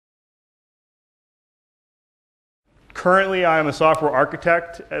Currently, I am a software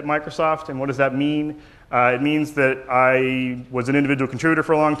architect at Microsoft, and what does that mean? It means that I was an individual contributor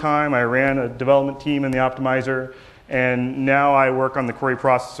for a long time. I ran a development team in the optimizer, and now I work on the query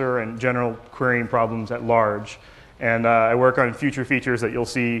processor and general querying problems at large. And I work on future features that you'll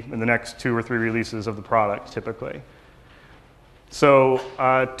see in the next 2 or 3 releases of the product, typically. So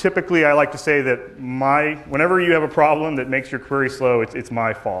typically, I like to say that whenever you have a problem that makes your query slow, it's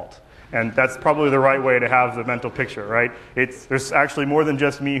my fault. And that's probably the right way to have the mental picture, right? There's actually more than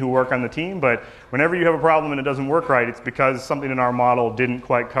just me who work on the team, but whenever you have a problem and it doesn't work right, it's because something in our model didn't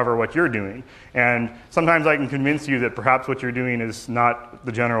quite cover what you're doing. And sometimes I can convince you that perhaps what you're doing is not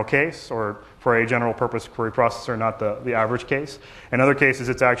the general case, or for a general purpose query processor, not the average case. In other cases,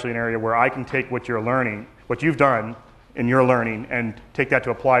 it's actually an area where I can take what you're learning, what you've done in your learning, and take that to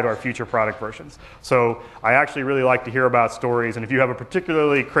apply to our future product versions. So I actually really like to hear about stories, and if you have a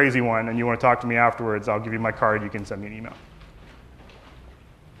particularly crazy one and you want to talk to me afterwards, I'll give you my card, you can send me an email.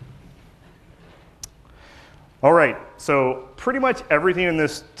 All right, so pretty much everything in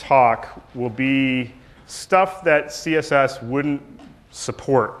this talk will be stuff that CSS wouldn't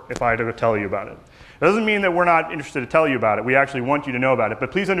support if I had to tell you about it. It doesn't mean that we're not interested to tell you about it. We actually want you to know about it.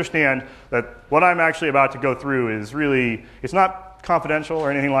 But please understand that what I'm actually about to go through is really, it's not confidential or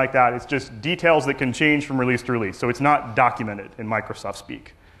anything like that. It's just details that can change from release to release. So it's not documented in Microsoft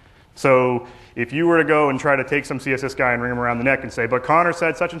speak. So if you were to go and try to take some CSS guy and ring him around the neck and say, but Connor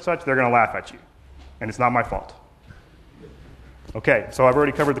said such and such, they're going to laugh at you. And it's not my fault. Okay, so I've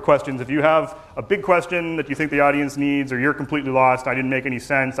already covered the questions. If you have a big question that you think the audience needs, or you're completely lost, I didn't make any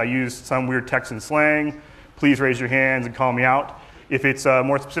sense, I used some weird Texan slang, please raise your hands and call me out. If it's a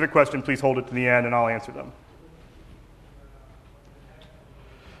more specific question, please hold it to the end and I'll answer them.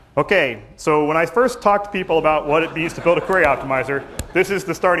 Okay, so when I first talk to people about what it means to build a query optimizer, this is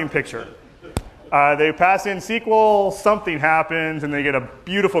the starting picture. They pass in SQL, something happens, and they get a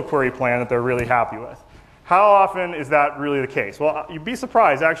beautiful query plan that they're really happy with. How often is that really the case? Well, you'd be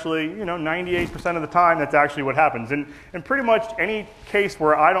surprised. Actually, 98% of the time, that's actually what happens. And pretty much any case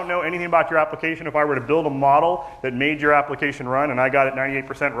where I don't know anything about your application, if I were to build a model that made your application run and I got it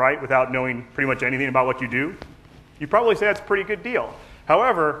 98% right without knowing pretty much anything about what you do, you'd probably say that's a pretty good deal.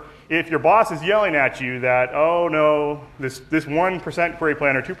 However, if your boss is yelling at you that, oh no, this 1% query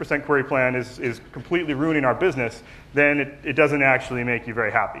plan or 2% query plan is completely ruining our business, then it doesn't actually make you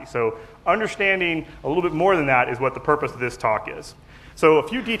very happy. So understanding a little bit more than that is what the purpose of this talk is. So a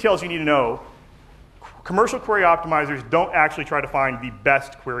few details you need to know. Commercial query optimizers don't actually try to find the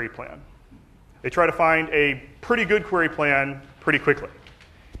best query plan. They try to find a pretty good query plan pretty quickly.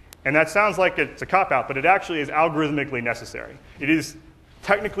 And that sounds like it's a cop-out, but it actually is algorithmically necessary. It is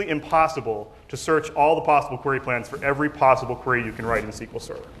technically impossible to search all the possible query plans for every possible query you can write in SQL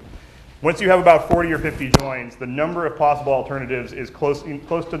Server. Once you have about 40 or 50 joins, the number of possible alternatives is close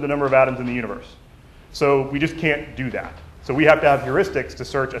to the number of atoms in the universe. So we just can't do that. So we have to have heuristics to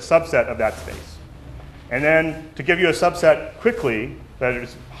search a subset of that space. And then to give you a subset quickly that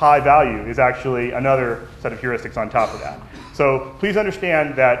is high value is actually another set of heuristics on top of that. So please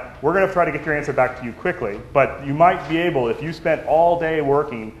understand that we're going to try to get your answer back to you quickly, but you might be able, if you spent all day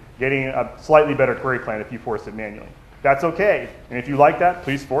working, getting a slightly better query plan if you forced it manually. That's okay. And if you like that,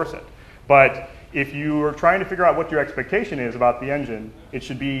 please force it. But if you are trying to figure out what your expectation is about the engine, it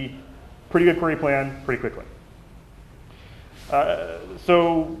should be pretty good query plan pretty quickly.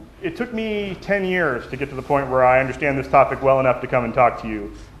 So it took me 10 years to get to the point where I understand this topic well enough to come and talk to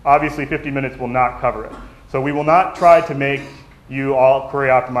you. Obviously, 50 minutes will not cover it. So we will not try to make you all query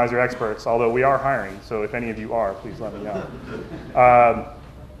optimizer experts, although we are hiring. So if any of you are, please let me know.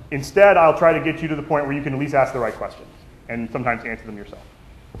 Instead, I'll try to get you to the point where you can at least ask the right questions and sometimes answer them yourself.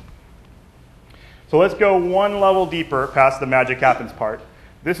 So let's go one level deeper past the magic happens part.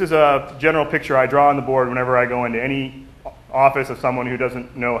 This is a general picture I draw on the board whenever I go into any office of someone who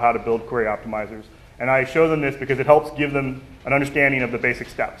doesn't know how to build query optimizers. And I show them this because it helps give them an understanding of the basic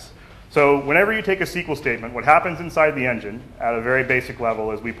steps. So whenever you take a SQL statement, what happens inside the engine at a very basic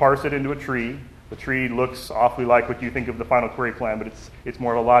level is we parse it into a tree. The tree looks awfully like what you think of the final query plan, but it's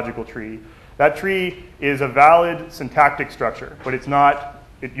more of a logical tree. That tree is a valid syntactic structure, but it's not,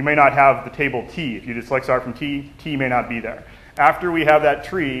 you may not have the table T. If you just select start from T, T may not be there. After we have that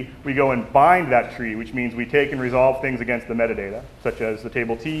tree, we go and bind that tree, which means we take and resolve things against the metadata, such as the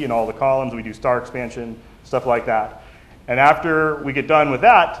table T and all the columns. We do star expansion, stuff like that. And after we get done with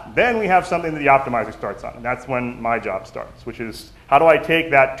that, then we have something that the optimizer starts on. And that's when my job starts, which is how do I take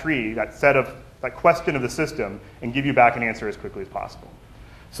that tree, that question of the system, and give you back an answer as quickly as possible.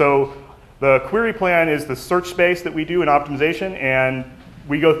 So the query plan is the search space that we do in optimization, and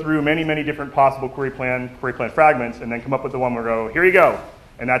we go through many, many different possible query plan fragments and then come up with the one where we go, here you go.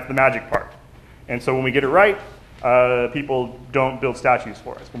 And that's the magic part. And so when we get it right, people don't build statues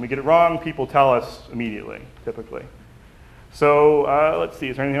for us. When we get it wrong, people tell us immediately, typically. So let's see,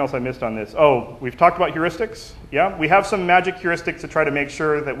 is there anything else I missed on this? Oh, we've talked about heuristics. Yeah, we have some magic heuristics to try to make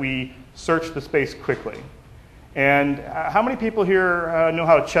sure that we search the space quickly. And how many people here know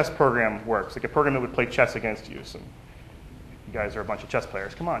how a chess program works? Like a program that would play chess against you. So you guys are a bunch of chess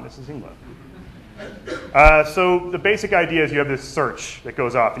players. Come on, this is England. So the basic idea is you have this search that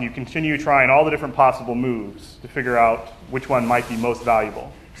goes off, and you continue trying all the different possible moves to figure out which one might be most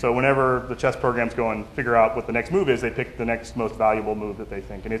valuable. So whenever the chess programs go and figure out what the next move is, they pick the next most valuable move that they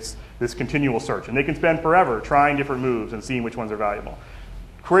think. And it's this continual search. And they can spend forever trying different moves and seeing which ones are valuable.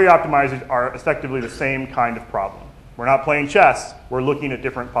 Query optimizers are effectively the same kind of problem. We're not playing chess. We're looking at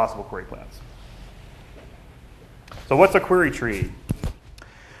different possible query plans. So what's a query tree?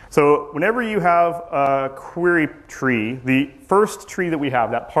 So whenever you have a query tree, the first tree that we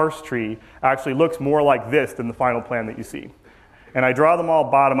have, that parse tree, actually looks more like this than the final plan that you see. And I draw them all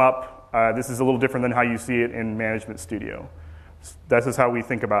bottom up. This is a little different than how you see it in Management Studio. This is how we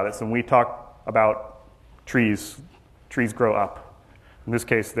think about it. So when we talk about trees, trees grow up. In this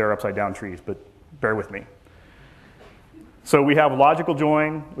case, they're upside down trees, but bear with me. So we have a logical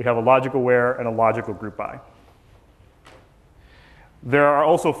join, we have a logical where, and a logical group by. There are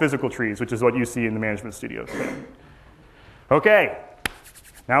also physical trees, which is what you see in the Management Studio. Okay,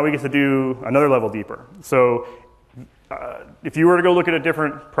 now we get to do another level deeper. So if you were to go look at a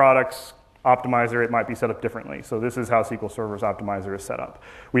different product's optimizer, it might be set up differently. So this is how SQL Server's optimizer is set up.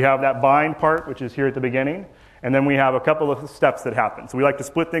 We have that bind part, which is here at the beginning, and then we have a couple of steps that happen. So we like to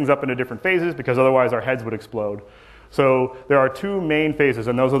split things up into different phases because otherwise our heads would explode. So there are two main phases,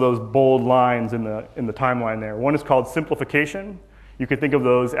 and those are those bold lines in the timeline there. One is called simplification. You could think of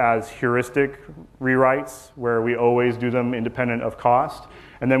those as heuristic rewrites, where we always do them independent of cost.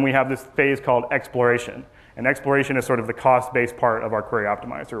 And then we have this phase called exploration. And exploration is sort of the cost-based part of our query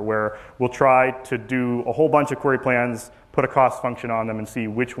optimizer, where we'll try to do a whole bunch of query plans, put a cost function on them, and see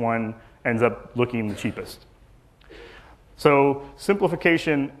which one ends up looking the cheapest. So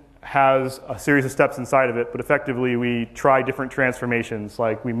simplification has a series of steps inside of it, but effectively we try different transformations,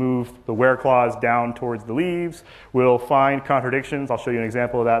 like we move the where clause down towards the leaves. We'll find contradictions. I'll show you an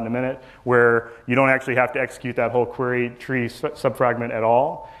example of that in a minute, where you don't actually have to execute that whole query tree subfragment at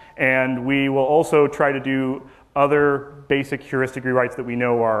all. And we will also try to do other basic heuristic rewrites that we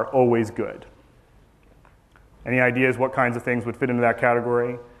know are always good. Any ideas what kinds of things would fit into that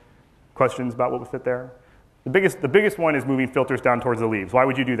category? Questions about what would fit there? The biggest one is moving filters down towards the leaves. Why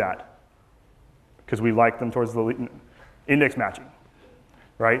would you do that? Because we like them towards the index matching,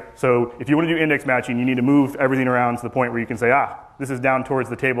 right? So if you want to do index matching, you need to move everything around to the point where you can say, this is down towards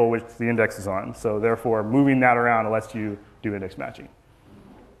the table which the index is on. So therefore, moving that around lets you do index matching.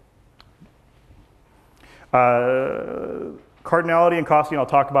 Cardinality and costing I'll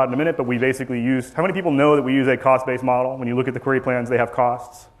talk about in a minute, but we basically use, how many people know that we use a cost-based model? When you look at the query plans, they have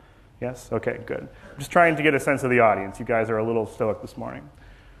costs? Yes? Okay, good. I'm just trying to get a sense of the audience. You guys are a little stoic this morning.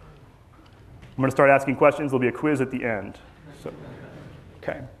 I'm going to start asking questions. There'll be a quiz at the end.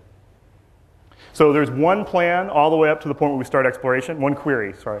 Okay. So there's one plan all the way up to the point where we start exploration. One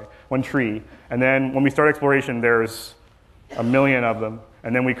query, sorry, one tree. And then when we start exploration, there's a million of them.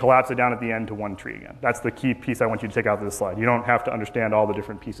 And then we collapse it down at the end to one tree again. That's the key piece I want you to take out of this slide. You don't have to understand all the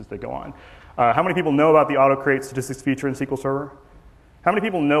different pieces that go on. How many people know about the auto-create statistics feature in SQL Server? How many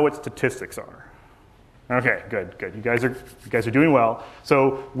people know what statistics are? Okay, good, good. You guys are doing well.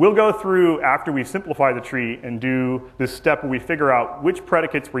 So we'll go through after we simplify the tree and do this step where we figure out which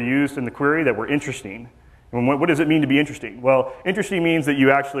predicates were used in the query that were interesting. And what does it mean to be interesting? Well, interesting means that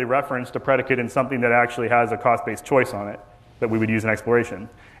you actually referenced a predicate in something that actually has a cost-based choice on it that we would use in exploration.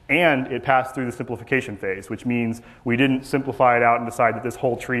 And it passed through the simplification phase, which means we didn't simplify it out and decide that this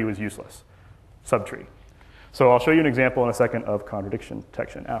whole tree was useless, subtree. So I'll show you an example in a second of contradiction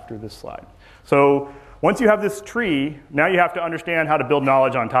detection after this slide. So once you have this tree, now you have to understand how to build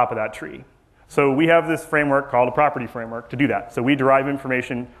knowledge on top of that tree. So we have this framework called a property framework to do that. So we derive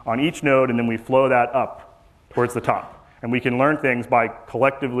information on each node, and then we flow that up towards the top. And we can learn things by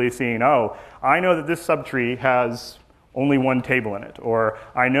collectively seeing, oh, I know that this subtree has only one table in it, or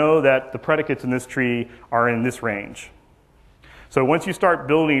I know that the predicates in this tree are in this range. So once you start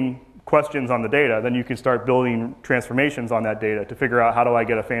building questions on the data, then you can start building transformations on that data to figure out how do I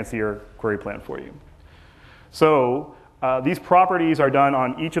get a fancier query plan for you. So these properties are done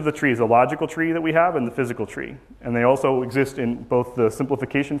on each of the trees, the logical tree that we have and the physical tree. And they also exist in both the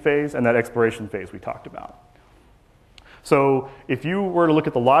simplification phase and that exploration phase we talked about. So if you were to look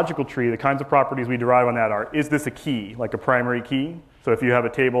at the logical tree, the kinds of properties we derive on that are, is this a key, like a primary key? So if you have a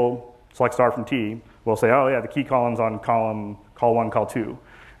table, select star from T, we'll say, oh yeah, the key column's on column call 1, call 2.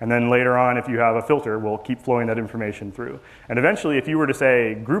 And then later on, if you have a filter, we'll keep flowing that information through. And eventually, if you were to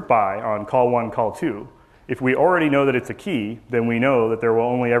say group by on call 1, call 2, if we already know that it's a key, then we know that there will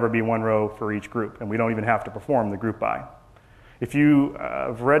only ever be one row for each group, and we don't even have to perform the group by. If you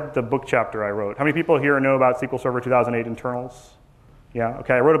have read the book chapter I wrote, how many people here know about SQL Server 2008 internals? Yeah,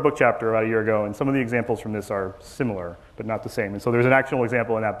 okay, I wrote a book chapter about a year ago, and some of the examples from this are similar, but not the same. And so there's an actual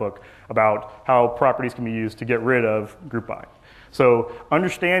example in that book about how properties can be used to get rid of group by. So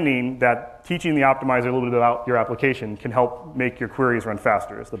understanding that teaching the optimizer a little bit about your application can help make your queries run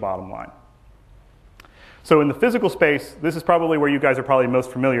faster is the bottom line. So in the physical space, this is probably where you guys are probably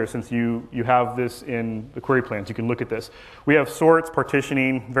most familiar since you have this in the query plans. You can look at this. We have sorts,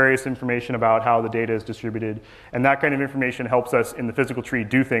 partitioning, various information about how the data is distributed. And that kind of information helps us in the physical tree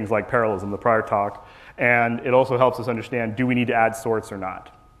do things like parallelism, the prior talk. And it also helps us understand, do we need to add sorts or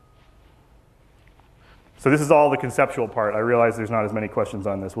not? So this is all the conceptual part. I realize there's not as many questions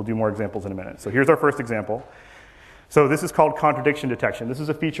on this. We'll do more examples in a minute. So here's our first example. So this is called contradiction detection. This is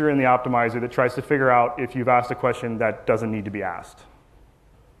a feature in the optimizer that tries to figure out if you've asked a question that doesn't need to be asked.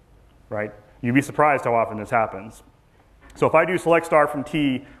 Right? You'd be surprised how often this happens. So if I do select star from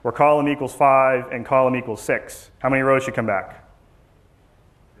T where column equals 5 and column equals 6, how many rows should come back?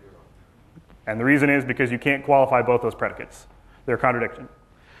 0. And the reason is because you can't qualify both those predicates. They're a contradiction.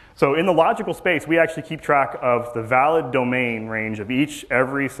 So in the logical space, we actually keep track of the valid domain range of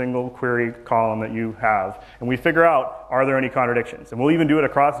every single query column that you have. And we figure out, are there any contradictions? And we'll even do it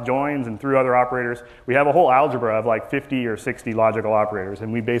across joins and through other operators. We have a whole algebra of like 50 or 60 logical operators.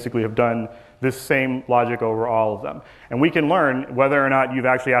 And we basically have done this same logic over all of them. And we can learn whether or not you've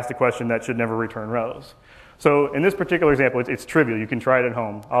actually asked a question that should never return rows. So in this particular example, it's trivial. You can try it at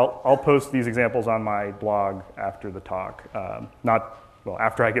home. I'll post these examples on my blog after the talk. Well,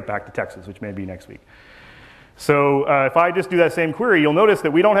 after I get back to Texas, which may be next week. So if I just do that same query, you'll notice that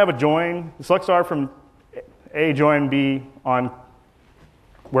we don't have a join. Select star from A join B on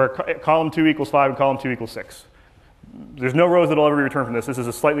where column 2 equals 5 and column 2 equals 6. There's no rows that will ever be returned from this. This is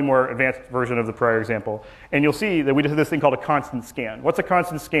a slightly more advanced version of the prior example. And you'll see that we just have this thing called a constant scan. What's a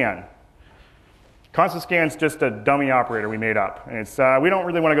constant scan? Constant scan is just a dummy operator we made up. And it's, we don't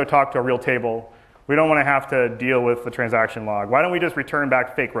really want to go talk to a real table. We don't want to have to deal with the transaction log. Why don't we just return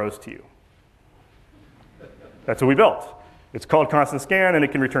back fake rows to you? That's what we built. It's called constant scan, and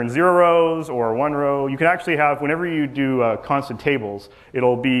it can return 0 rows or 1 row. You can actually have, whenever you do constant tables,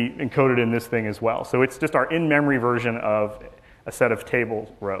 it'll be encoded in this thing as well. So it's just our in-memory version of a set of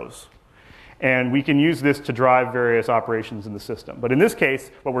table rows. And we can use this to drive various operations in the system. But in this case,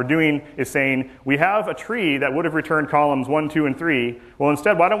 what we're doing is saying, we have a tree that would have returned columns 1, 2, and 3. Well,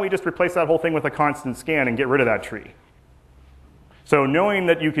 instead, why don't we just replace that whole thing with a constant scan and get rid of that tree? So knowing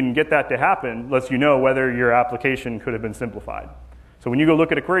that you can get that to happen lets you know whether your application could have been simplified. So when you go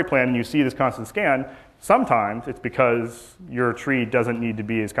look at a query plan and you see this constant scan, sometimes it's because your tree doesn't need to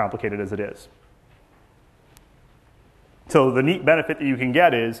be as complicated as it is. So the neat benefit that you can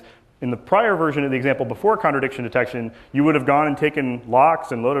get is, in the prior version of the example before contradiction detection, you would have gone and taken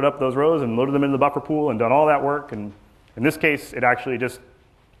locks and loaded up those rows and loaded them into the buffer pool and done all that work. And in this case, it actually just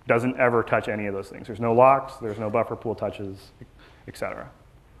doesn't ever touch any of those things. There's no locks, there's no buffer pool touches, etc.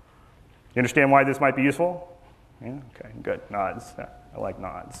 You understand why this might be useful? Yeah? Okay, good. Nods. I like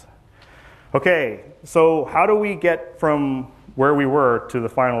nods. Okay, so how do we get from where we were to the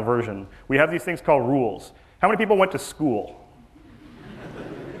final version? We have these things called rules. How many people went to school?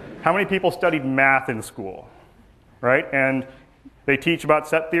 How many people studied math in school, right? And they teach about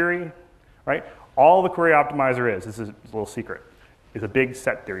set theory, right? All the query optimizer is, this is a little secret, is a big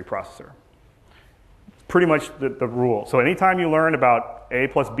set theory processor. It's pretty much the rule. So anytime you learn about A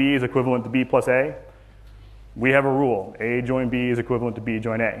plus B is equivalent to B plus A, we have a rule. A join B is equivalent to B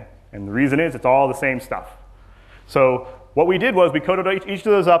join A. And the reason is it's all the same stuff. So what we did was we coded each of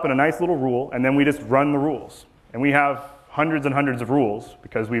those up in a nice little rule, and then we just run the rules. And we have hundreds and hundreds of rules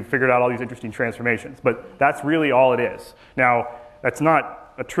because we've figured out all these interesting transformations. But that's really all it is. Now, that's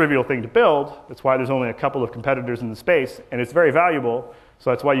not a trivial thing to build. That's why there's only a couple of competitors in the space, and it's very valuable, so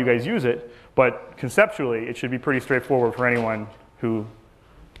that's why you guys use it. But conceptually, it should be pretty straightforward for anyone who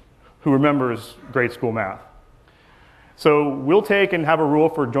remembers grade school math. So we'll take and have a rule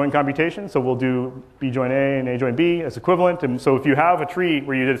for join computation. So we'll do B join A and A join B as equivalent. And so if you have a tree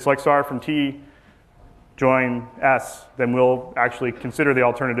where you did select star from T join S, then we'll actually consider the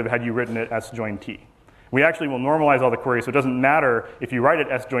alternative had you written it S join T. We actually will normalize all the queries, so it doesn't matter if you write it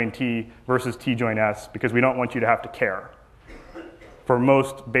s join t versus t join s, because we don't want you to have to care for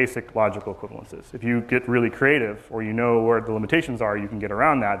most basic logical equivalences. If you get really creative or you know where the limitations are, you can get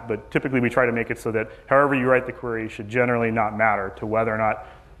around that, but typically we try to make it so that however you write the query should generally not matter to whether or not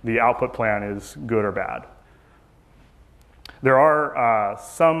the output plan is good or bad. There are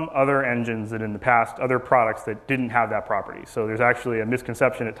some other engines that in the past, other products that didn't have that property. So there's actually a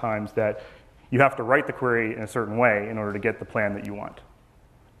misconception at times that you have to write the query in a certain way in order to get the plan that you want.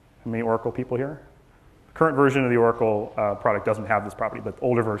 How many Oracle people here? The current version of the Oracle product doesn't have this property, but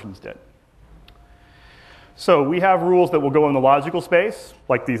older versions did. So we have rules that will go in the logical space,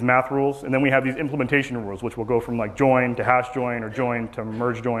 like these math rules, and then we have these implementation rules, which will go from like join to hash join, or join to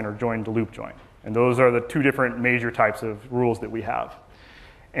merge join, or join to loop join. And those are the two different major types of rules that we have.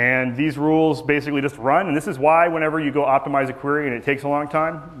 And these rules basically just run, and this is why whenever you go optimize a query and it takes a long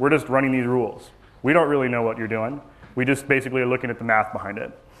time, we're just running these rules. We don't really know what you're doing. We just basically are looking at the math behind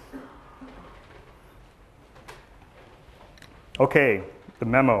it. Okay, the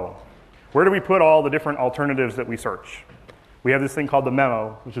memo. Where do we put all the different alternatives that we search? We have this thing called the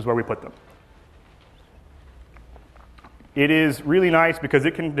memo, which is where we put them. It is really nice because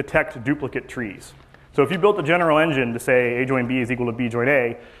it can detect duplicate trees. So if you built a general engine to say A join B is equal to B join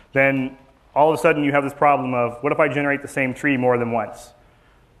A, then all of a sudden you have this problem of, what if I generate the same tree more than once?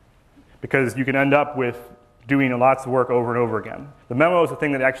 Because you can end up with doing lots of work over and over again. The memo is the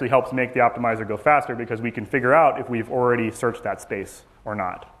thing that actually helps make the optimizer go faster because we can figure out if we've already searched that space or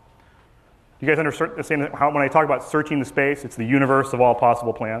not. You guys understand how when I talk about searching the space, it's the universe of all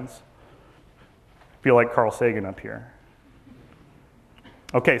possible plans? I feel like Carl Sagan up here.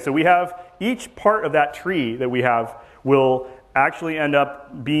 Okay, so we have each part of that tree that we have will actually end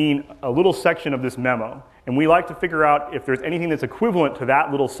up being a little section of this memo. And we like to figure out if there's anything that's equivalent to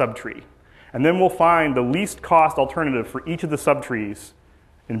that little subtree. And then we'll find the least cost alternative for each of the subtrees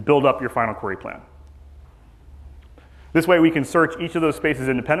and build up your final query plan. This way we can search each of those spaces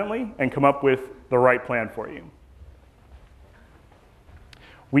independently and come up with the right plan for you.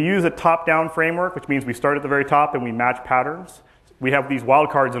 We use a top-down framework, which means we start at the very top and we match patterns. We have these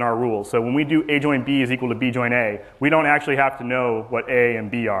wildcards in our rules. So when we do A join B is equal to B join A, we don't actually have to know what A and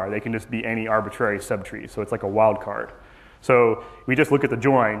B are. They can just be any arbitrary subtree. So it's like a wildcard. So we just look at the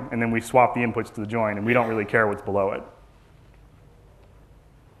join, and then we swap the inputs to the join, and we don't really care what's below it.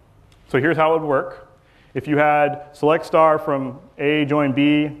 So here's how it would work. If you had select star from A join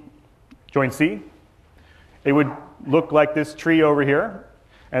B join C, it would look like this tree over here.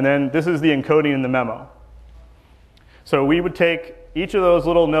 And then this is the encoding in the memo. So we would take each of those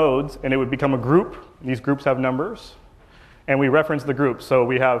little nodes, and it would become a group. These groups have numbers. And we reference the groups. So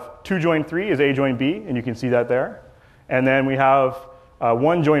we have 2 join 3 is A join B, and you can see that there. And then we have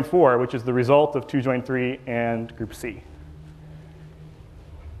 1 join 4, which is the result of 2 join 3 and group C.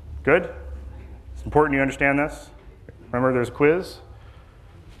 Good? It's important you understand this. Remember, there's a quiz.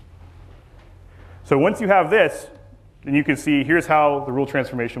 So once you have this, then you can see here's how the rule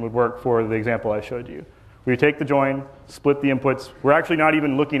transformation would work for the example I showed you. We take the join, split the inputs. We're actually not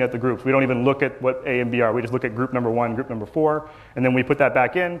even looking at the groups. We don't even look at what A and B are. We just look at group number 1, group number 4, and then we put that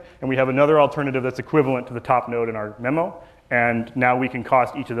back in, and we have another alternative that's equivalent to the top node in our memo, and now we can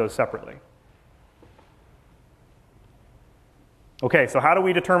cost each of those separately. Okay, so how do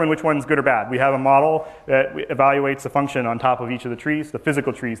we determine which one's good or bad? We have a model that evaluates a function on top of each of the trees, the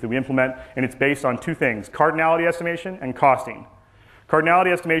physical trees that we implement, and it's based on 2 things, cardinality estimation and costing.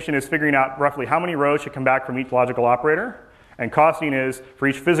 Cardinality estimation is figuring out roughly how many rows should come back from each logical operator, and costing is for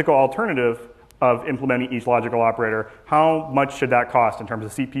each physical alternative of implementing each logical operator, how much should that cost in terms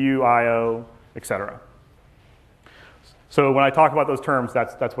of CPU, I/O, etc. So when I talk about those terms,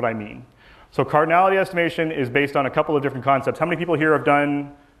 that's what I mean. So cardinality estimation is based on a couple of different concepts. How many people here have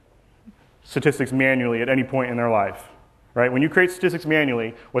done statistics manually at any point in their life? Right? When you create statistics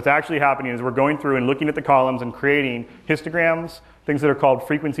manually, what's actually happening is we're going through and looking at the columns and creating histograms, things that are called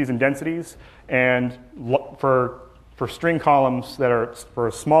frequencies and densities, and for string columns that are, for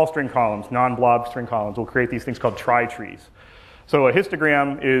small string columns, non-blob string columns, we'll create these things called tri-trees. So a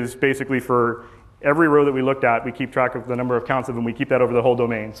histogram is basically for every row that we looked at, we keep track of the number of counts of them, we keep that over the whole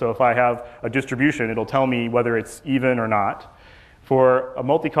domain. So if I have a distribution, it'll tell me whether it's even or not. For a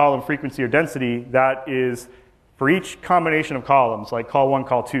multi-column frequency or density, that is for each combination of columns, like col 1,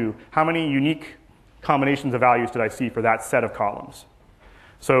 col 2, how many unique combinations of values did I see for that set of columns?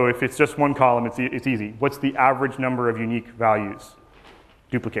 So if it's just one column, it's easy. What's the average number of unique values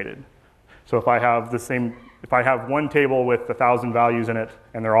duplicated? So if I have if I have one table with 1,000 values in it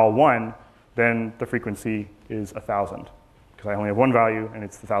and they're all 1, then the frequency is 1,000. because I only have one value and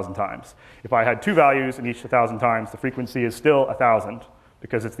it's 1,000 times. If I had two values and each 1,000 times, the frequency is still 1,000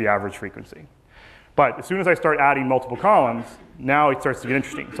 because it's the average frequency. But as soon as I start adding multiple columns, now it starts to get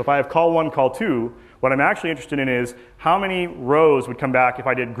interesting. So if I have call 1, call 2, what I'm actually interested in is how many rows would come back if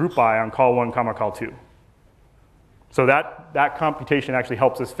I did group by on call 1, comma, call 2. So that computation actually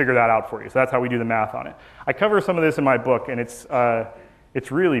helps us figure that out for you. So that's how we do the math on it. I cover some of this in my book, and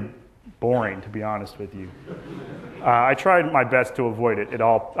it's really boring, to be honest with you. I tried my best to avoid it.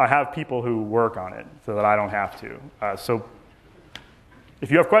 I have people who work on it so that I don't have to. So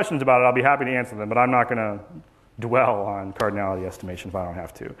if you have questions about it, I'll be happy to answer them, but I'm not going to dwell on cardinality estimation if I don't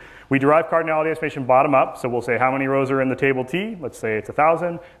have to. We derive cardinality estimation bottom up, so we'll say how many rows are in the table T. Let's say it's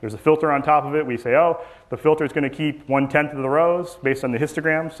 1,000. There's a filter on top of it. We say, oh, the filter is going to keep 1/10 of the rows based on the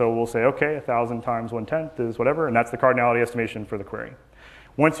histogram, so we'll say, okay, 1,000 times 1/10 is whatever, and that's the cardinality estimation for the query.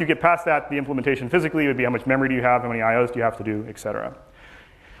 Once you get past that, the implementation physically would be how much memory do you have, how many IOs do you have to do, etc.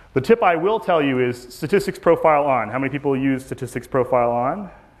 The tip I will tell you is statistics profile on. How many people use statistics profile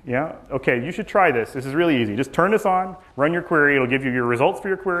on? Yeah? Okay, you should try this. This is really easy. Just turn this on, run your query. It'll give you your results for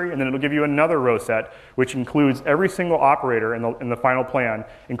your query, and then it'll give you another row set, which includes every single operator in the final plan,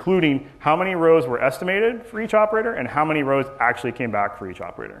 including how many rows were estimated for each operator and how many rows actually came back for each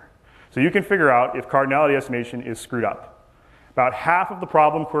operator. So you can figure out if cardinality estimation is screwed up. About half of the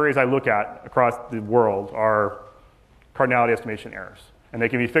problem queries I look at across the world are cardinality estimation errors. And they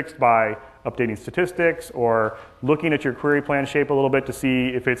can be fixed by updating statistics or looking at your query plan shape a little bit to see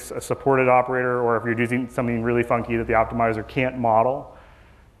if it's a supported operator or if you're using something really funky that the optimizer can't model.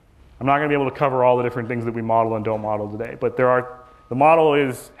 I'm not going to be able to cover all the different things that we model and don't model today, but the model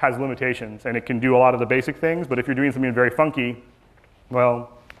has limitations and it can do a lot of the basic things, but if you're doing something very funky, well,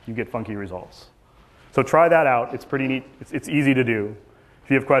 you get funky results. So try that out. It's pretty neat. It's easy to do. If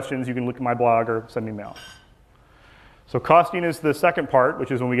you have questions, you can look at my blog or send me a mail. So costing is the second part,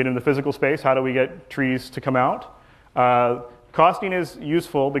 which is when we get into the physical space. How do we get trees to come out? Costing is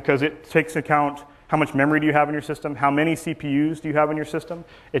useful because it takes account how much memory do you have in your system, how many CPUs do you have in your system.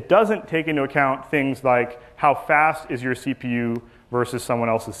 It doesn't take into account things like how fast is your CPU versus someone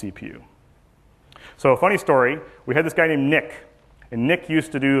else's CPU. So a funny story, we had this guy named Nick, and Nick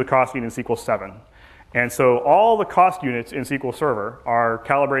used to do the costing in SQL 7. And so all the cost units in SQL Server are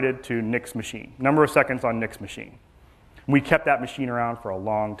calibrated to Nick's machine, number of seconds on Nick's machine. We kept that machine around for a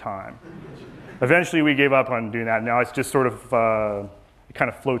long time. Eventually, we gave up on doing that. Now it's just sort of, it kind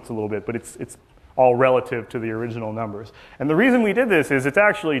of floats a little bit, but it's all relative to the original numbers. And the reason we did this is it's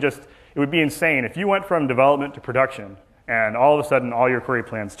actually just, it would be insane. If you went from development to production and all of a sudden all your query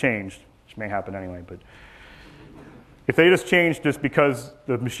plans changed, which may happen anyway, but if they just changed just because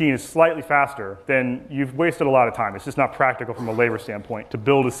the machine is slightly faster, then you've wasted a lot of time. It's just not practical from a labor standpoint to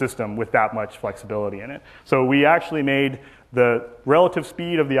build a system with that much flexibility in it. So we actually made the relative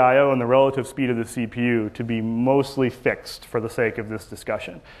speed of the I/O and the relative speed of the CPU to be mostly fixed for the sake of this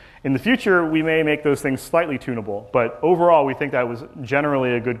discussion. In the future, we may make those things slightly tunable, but overall, we think that was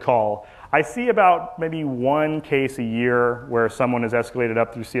generally a good call. I see about maybe one case a year where someone has escalated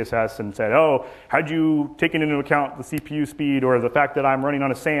up through CSS and said, oh, had you taken into account the CPU speed or the fact that I'm running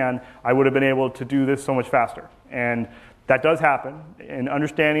on a SAN, I would have been able to do this so much faster. And that does happen. And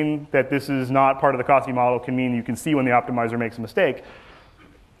understanding that this is not part of the costing model can mean you can see when the optimizer makes a mistake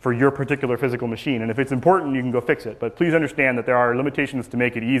for your particular physical machine. And if it's important, you can go fix it. But please understand that there are limitations to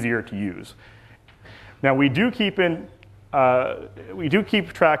make it easier to use. Now, we do keep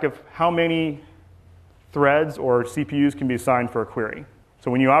track of how many threads or CPUs can be assigned for a query.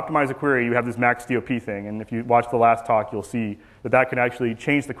 So when you optimize a query, you have this max DOP thing. And if you watch the last talk, you'll see that that can actually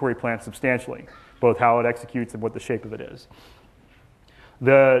change the query plan substantially, both how it executes and what the shape of it is.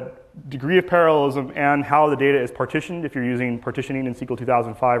 The degree of parallelism and how the data is partitioned, if you're using partitioning in SQL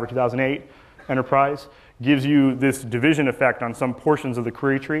 2005 or 2008 Enterprise, gives you this division effect on some portions of the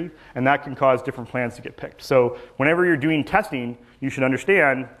query tree, and that can cause different plans to get picked. So whenever you're doing testing, you should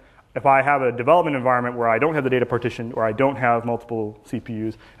understand if I have a development environment where I don't have the data partitioned or I don't have multiple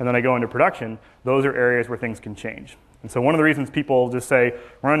CPUs, and then I go into production, those are areas where things can change. And so one of the reasons people just say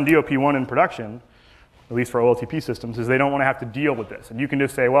run DOP1 in production, at least for OLTP systems, is they don't want to have to deal with this. And you can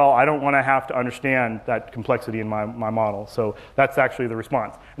just say, well, I don't want to have to understand that complexity in my model. So that's actually the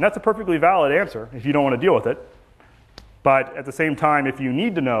response. And that's a perfectly valid answer if you don't want to deal with it. But at the same time, if you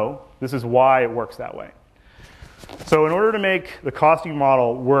need to know, this is why it works that way. So in order to make the costing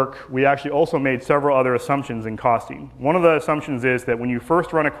model work, we actually also made several other assumptions in costing. One of the assumptions is that when you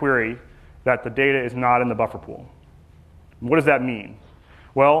first run a query, that the data is not in the buffer pool. What does that mean?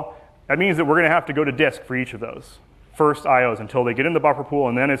 Well, that means that we're going to have to go to disk for each of those. first IOs until they get in the buffer pool,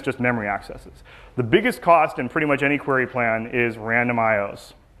 and then it's just memory accesses. The biggest cost in pretty much any query plan is random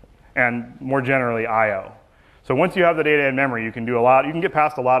IOs, and more generally IO. So once you have the data in memory, you can do a lot. You can get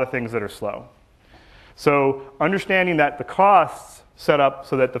past a lot of things that are slow. So understanding that the costs set up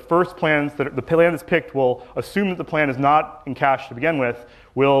so that the first plans, that the plan that's picked will assume that the plan is not in cache to begin with,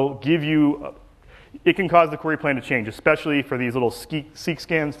 will give you, it can cause the query plan to change, especially for these little seek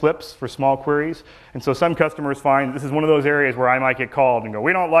scans flips for small queries. And so some customers find this is one of those areas where I might get called and go,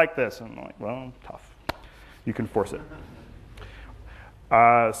 we don't like this. And I'm like, well, tough. You can force it.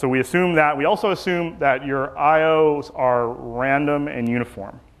 So we assume that. We also assume that your IOs are random and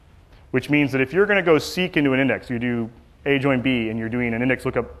uniform, which means that if you're going to go seek into an index, you do A join B, and you're doing an index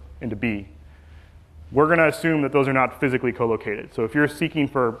lookup into B, we're going to assume that those are not physically co-located. So if you're seeking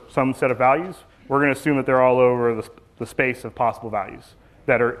for some set of values, we're going to assume that they're all over the space of possible values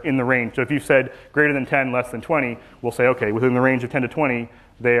that are in the range. So if you said greater than 10, less than 20, we'll say, OK, within the range of 10 to 20,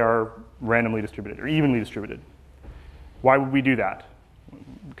 they are randomly distributed or evenly distributed. Why would we do that?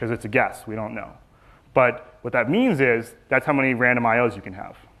 Because it's a guess. We don't know. But what that means is that's how many random IOs you can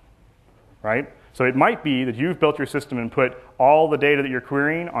have, right? So it might be that you've built your system and put all the data that you're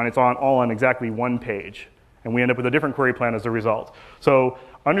querying on, all on exactly one page. And we end up with a different query plan as a result. So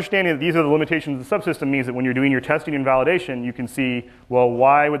understanding that these are the limitations of the subsystem means that when you're doing your testing and validation, you can see, well,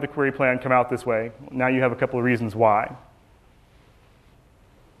 why would the query plan come out this way? Now you have a couple of reasons why.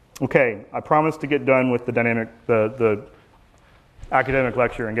 OK, I promised to get done with the academic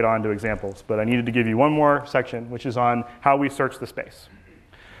lecture and get on to examples. But I needed to give you one more section, which is on how we search the space.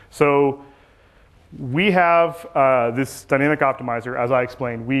 So we have this dynamic optimizer, as I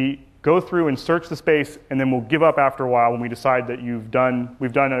explained. We go through and search the space, and then we'll give up after a while when we decide that we've done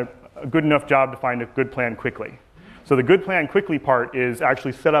a good enough job to find a good plan quickly. So the good plan quickly part is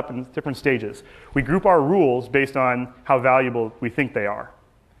actually set up in different stages. We group our rules based on how valuable we think they are.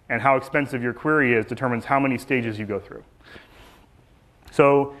 And how expensive your query is determines how many stages you go through.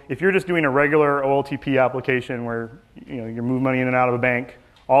 So if you're just doing a regular OLTP application where you move money in and out of a bank,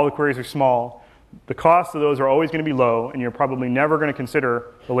 all the queries are small, the costs of those are always going to be low, and you're probably never going to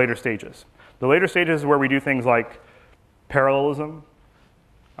consider the later stages. The later stages is where we do things like parallelism,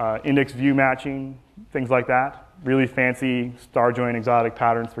 index view matching, things like that, really fancy star join exotic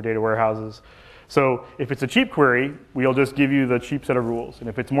patterns for data warehouses. So if it's a cheap query, we'll just give you the cheap set of rules. And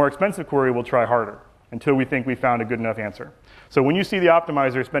if it's a more expensive query, we'll try harder until we think we found a good enough answer. So when you see the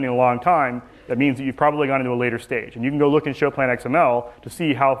optimizer spending a long time, that means that you've probably gone into a later stage. And you can go look in ShowPlan XML to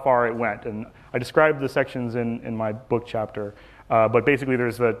see how far it went. And I described the sections in my book chapter. But basically,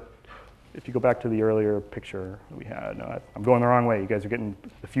 there's if you go back to the earlier picture that we had, no, I'm going the wrong way. You guys are getting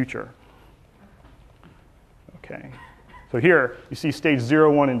the future. OK. So here, you see stage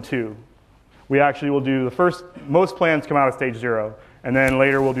 0, 1, and 2. We actually will do the first, most plans come out of stage 0. And then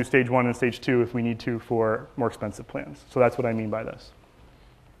later, we'll do stage 1 and stage 2 if we need to for more expensive plans. So that's what I mean by this.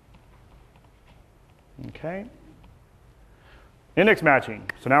 OK. Index matching.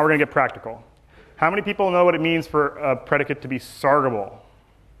 So now we're going to get practical. How many people know what it means for a predicate to be sargable?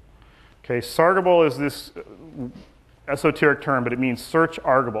 OK, sargable is this esoteric term, but it means search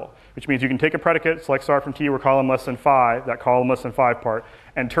argable, which means you can take a predicate, select star from T where column less than 5, that column less than 5 part,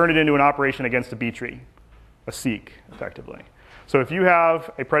 and turn it into an operation against a B tree, a seek, effectively. So if you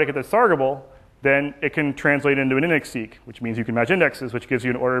have a predicate that's sargable, then it can translate into an index seek, which means you can match indexes, which gives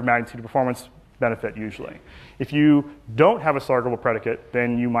you an order of magnitude performance benefit usually. If you don't have a sargable predicate,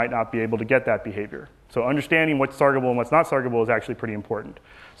 then you might not be able to get that behavior. So understanding what's sargable and what's not sargable is actually pretty important.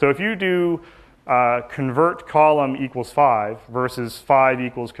 So if you do convert column equals 5 versus 5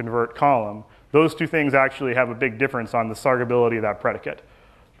 equals convert column, those two things actually have a big difference on the sargability of that predicate.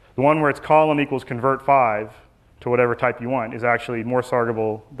 The one where it's column equals convert 5 to whatever type you want is actually more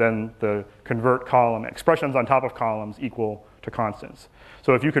sargable than the convert column. Expressions on top of columns equal to constants.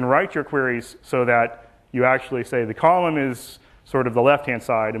 So if you can write your queries so that you actually say the column is sort of the left-hand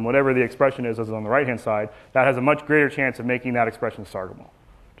side and whatever the expression is on the right-hand side, that has a much greater chance of making that expression sargable.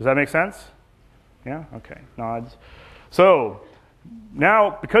 Does that make sense? Yeah? OK. Nods. So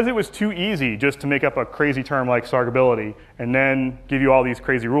now, because it was too easy just to make up a crazy term like sargability and then give you all these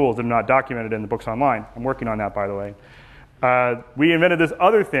crazy rules that are not documented in the books online, I'm working on that, by the way, we invented this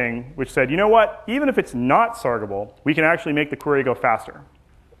other thing which said, you know what? Even if it's not sargable, we can actually make the query go faster.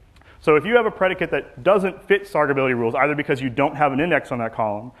 So if you have a predicate that doesn't fit sargability rules, either because you don't have an index on that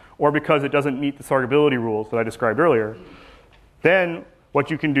column or because it doesn't meet the sargability rules that I described earlier, then what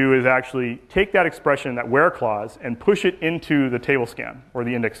you can do is actually take that expression, that where clause, and push it into the table scan or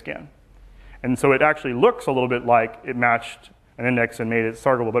the index scan. And so it actually looks a little bit like it matched an index and made it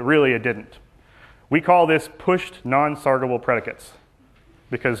sargable, but really it didn't. We call this pushed non-sargable predicates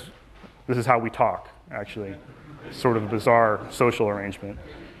because this is how we talk, actually. Sort of a bizarre social arrangement.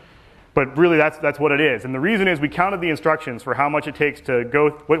 But really, that's what it is. And the reason is we counted the instructions for how much it takes to go.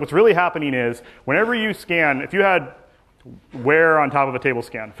 What's really happening is whenever you scan, if you had where on top of a table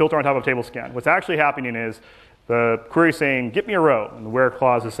scan, filter on top of a table scan, what's actually happening is the query is saying, get me a row. And the where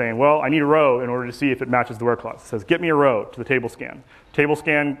clause is saying, well, I need a row in order to see if it matches the where clause. It says, get me a row to the table scan. Table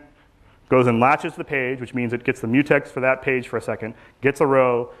scan goes and latches the page, which means it gets the mutex for that page for a second, gets a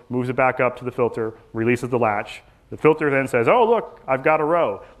row, moves it back up to the filter, releases the latch. The filter then says, oh, look, I've got a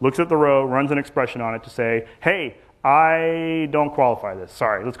row. Looks at the row, runs an expression on it to say, hey, I don't qualify this.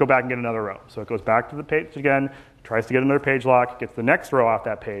 Sorry, let's go back and get another row. So it goes back to the page again, tries to get another page lock, gets the next row off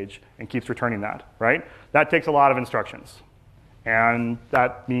that page, and keeps returning that, right? That takes a lot of instructions. And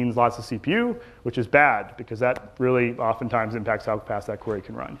that means lots of CPU, which is bad, because that really oftentimes impacts how fast that query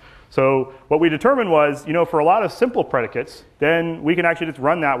can run. So what we determined was, for a lot of simple predicates, then we can actually just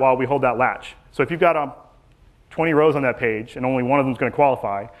run that while we hold that latch. So if you've got 20 rows on that page, and only one of them is going to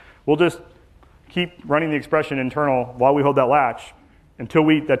qualify, we'll just keep running the expression internal while we hold that latch until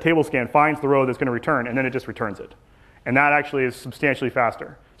that table scan finds the row that's going to return, and then it just returns it. And that actually is substantially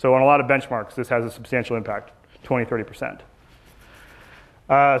faster. So on a lot of benchmarks, this has a substantial impact, 20, 30%.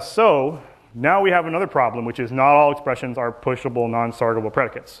 So now we have another problem, which is not all expressions are pushable, non-sargable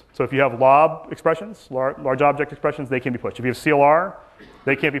predicates. So if you have LOB expressions, large object expressions, they can be pushed. If you have CLR,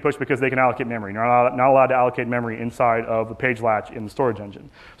 they can't be pushed because they can allocate memory. You're not allowed to allocate memory inside of the page latch in the storage engine.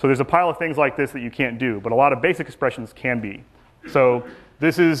 So there's a pile of things like this that you can't do, but a lot of basic expressions can be. So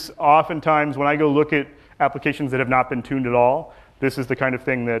this is oftentimes, when I go look at applications that have not been tuned at all, this is the kind of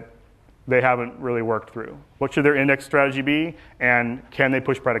thing that they haven't really worked through. What should their index strategy be, and can they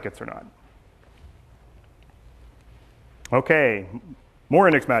push predicates or not? Okay, more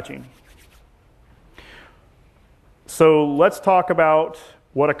index matching. So let's talk about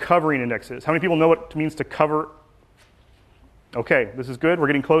what a covering index is. How many people know what it means to cover? Okay, this is good. We're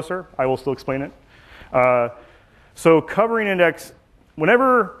getting closer. I will still explain it. So covering index, how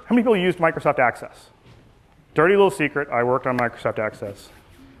many people used Microsoft Access? Dirty little secret, I worked on Microsoft Access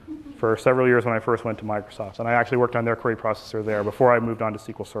for several years when I first went to Microsoft. And I actually worked on their query processor there before I moved on to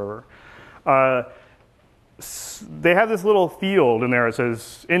SQL Server. They have this little field in there that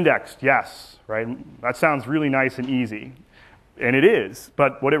says indexed, yes, right? That sounds really nice and easy. And it is.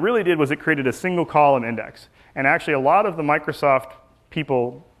 But what it really did was it created a single column index. And actually a lot of the Microsoft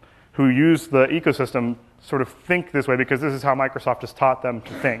people who use the ecosystem sort of think this way because this is how Microsoft has taught them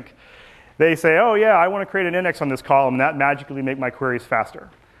to think. They say, oh yeah, I want to create an index on this column and that magically make my queries faster.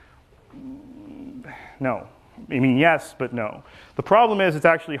 No. I mean, yes, but no. The problem is it's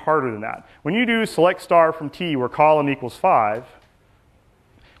actually harder than that. When you do select star from T where column equals 5,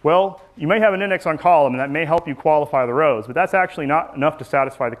 well, you may have an index on column and that may help you qualify the rows, but that's actually not enough to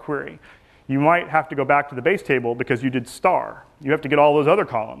satisfy the query. You might have to go back to the base table because you did star. You have to get all those other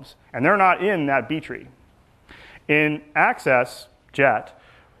columns, and they're not in that B tree. In Access, JET,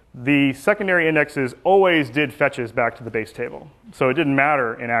 the secondary indexes always did fetches back to the base table. So it didn't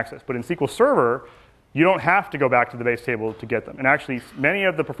matter in Access. But in SQL Server, you don't have to go back to the base table to get them. And actually, many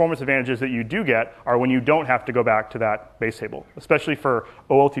of the performance advantages that you do get are when you don't have to go back to that base table, especially for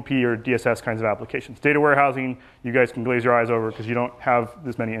OLTP or DSS kinds of applications. Data warehousing, you guys can glaze your eyes over because you don't have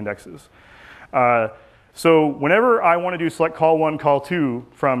this many indexes. So whenever I want to do select call 1, call 2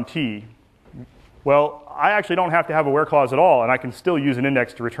 from T, well, I actually don't have to have a where clause at all, and I can still use an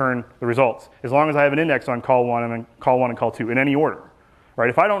index to return the results, as long as I have an index on call 1 and then call 1 and call 2 in any order. Right?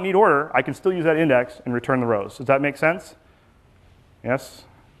 If I don't need order, I can still use that index and return the rows. Does that make sense? Yes?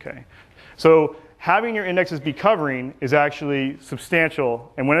 Okay. So having your indexes be covering is actually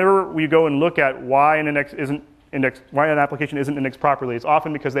substantial, and whenever we go and look at why an application isn't indexed properly, it's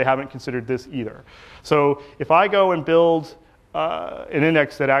often because they haven't considered this either. So if I go and build an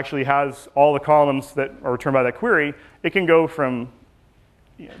index that actually has all the columns that are returned by that query, it can go from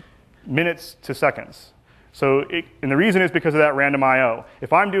minutes to seconds. So and the reason is because of that random I/O.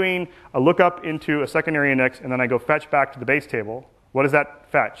 If I'm doing a lookup into a secondary index and then I go fetch back to the base table, what does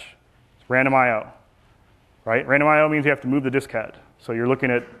that fetch? It's random I/O. Right? Random I/O means you have to move the disk head. So you're looking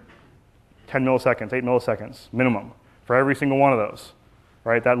at 10 milliseconds, 8 milliseconds minimum for every single one of those.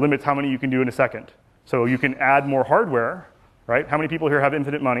 Right? That limits how many you can do in a second. So you can add more hardware. Right? How many people here have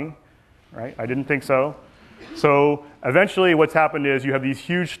infinite money? Right? I didn't think so. So eventually what's happened is you have these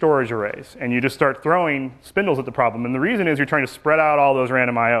huge storage arrays, and you just start throwing spindles at the problem. And the reason is you're trying to spread out all those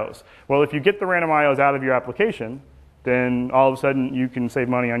random IOs. Well, if you get the random IOs out of your application, then all of a sudden you can save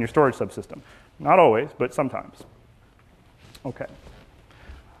money on your storage subsystem. Not always, but sometimes. Okay.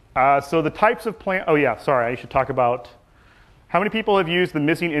 So the types of plan, oh yeah, sorry, I should talk about, how many people have used the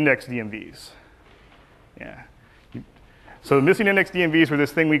missing index DMVs? Yeah. So the missing index DMVs were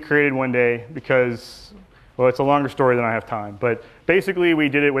this thing we created one day because, well, it's a longer story than I have time, but basically we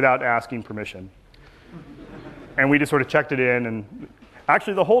did it without asking permission. And we just sort of checked it in, and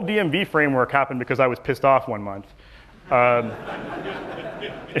actually the whole DMV framework happened because I was pissed off one month.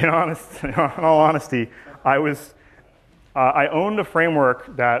 In all honesty, I owned a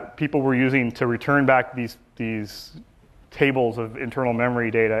framework that people were using to return back these tables of internal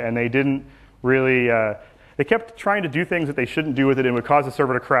memory data, and they didn't really, they kept trying to do things that they shouldn't do with it and would cause the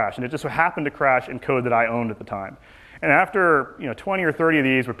server to crash, and it just happened to crash in code that I owned at the time. And after 20 or 30 of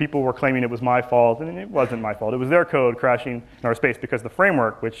these where people were claiming it was my fault, and it wasn't my fault, it was their code crashing in our space because the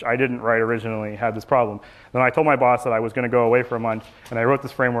framework, which I didn't write originally, had this problem. Then I told my boss that I was going to go away for a month, and I wrote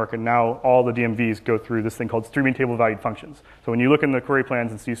this framework, and now all the DMVs go through this thing called streaming table valued functions. So when you look in the query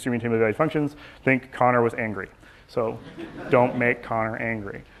plans and see streaming table valued functions, think Conor was angry. So don't make Conor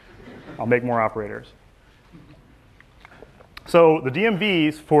angry. I'll make more operators. So the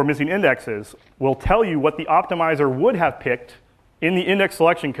DMVs for missing indexes will tell you what the optimizer would have picked in the index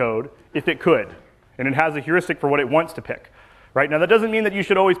selection code if it could. And it has a heuristic for what it wants to pick. Right? Now that doesn't mean that you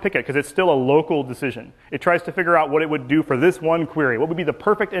should always pick it because it's still a local decision. It tries to figure out what it would do for this one query. What would be the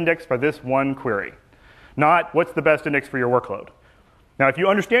perfect index for this one query? Not what's the best index for your workload. Now if you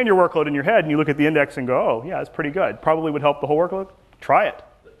understand your workload in your head and you look at the index and go, oh yeah, it's pretty good, probably would help the whole workload, try it.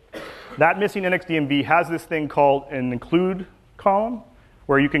 That missing index DMV has this thing called an include column,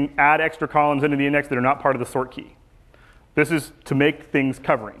 where you can add extra columns into the index that are not part of the sort key. This is to make things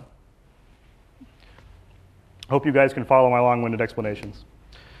covering. Hope you guys can follow my long-winded explanations.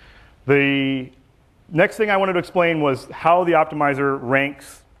 The next thing I wanted to explain was how the optimizer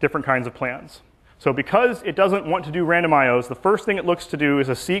ranks different kinds of plans. So because it doesn't want to do random IOs, the first thing it looks to do is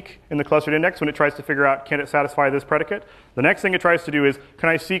a seek in the clustered index when it tries to figure out, can it satisfy this predicate? The next thing it tries to do is, can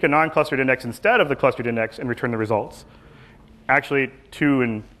I seek a non-clustered index instead of the clustered index and return the results? Actually,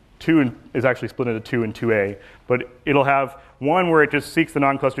 2 is actually split into 2 and 2a. But it'll have one where it just seeks the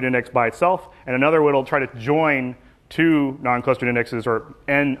non-clustered index by itself, and another where it'll try to join 2 non-clustered indexes or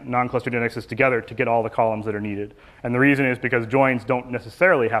n non-clustered indexes together to get all the columns that are needed. And the reason is because joins don't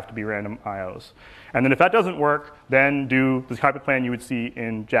necessarily have to be random IOs. And then if that doesn't work, then do the type of plan you would see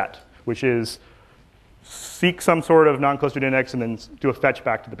in JET, which is seek some sort of non-clustered index and then do a fetch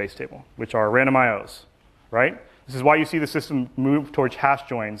back to the base table, which are random IOs, right? This is why you see the system move towards hash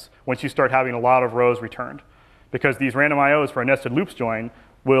joins once you start having a lot of rows returned. Because these random IOs for a nested loops join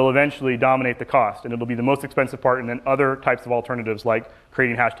will eventually dominate the cost, and it'll be the most expensive part, and then other types of alternatives like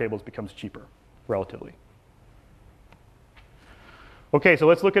creating hash tables becomes cheaper, relatively. Okay, so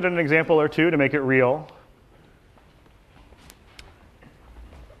let's look at an example or two to make it real.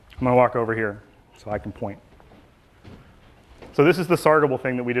 I'm going to walk over here so I can point. So this is the sargable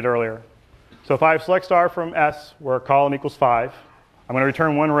thing that we did earlier. So if I have select star from S where column equals 5, I'm going to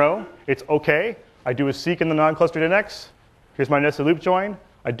return one row. It's OK. I do a seek in the non-clustered index. Here's my nested loop join.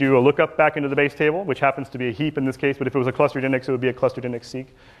 I do a lookup back into the base table, which happens to be a heap in this case, but if it was a clustered index, it would be a clustered index seek.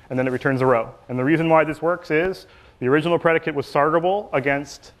 And then it returns a row. And the reason why this works is the original predicate was sargable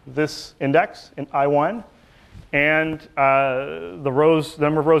against this index in I1. And the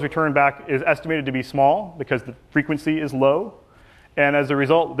number of rows returned back is estimated to be small because the frequency is low. And as a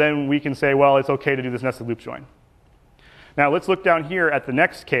result, then we can say, well, it's OK to do this nested loop join. Now let's look down here at the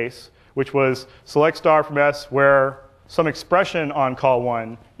next case, which was select star from S where some expression on call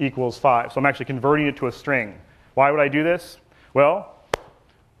 1 equals 5. So I'm actually converting it to a string. Why would I do this? Well,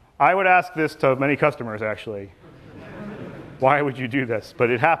 I would ask this to many customers, actually. Why would you do this? But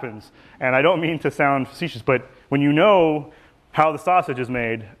it happens. And I don't mean to sound facetious, but when you know how the sausage is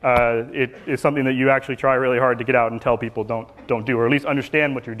made, it is something that you actually try really hard to get out and tell people don't do, or at least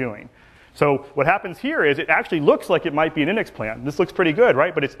understand what you're doing. So what happens here is it actually looks like it might be an index plan. This looks pretty good,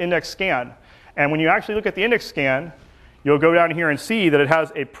 right? But it's index scan. And when you actually look at the index scan, you'll go down here and see that it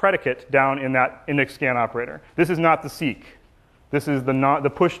has a predicate down in that index scan operator. This is not the seek. This is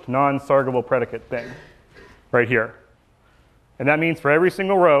the pushed non-sargable predicate thing right here. And that means for every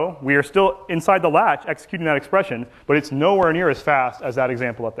single row, we are still inside the latch executing that expression, but it's nowhere near as fast as that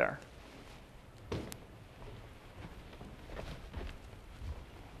example up there.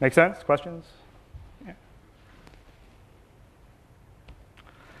 Make sense? Questions? Yeah.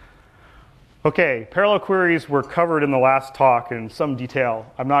 OK, parallel queries were covered in the last talk in some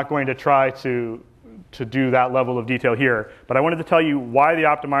detail. I'm not going to try to do that level of detail here, but I wanted to tell you why the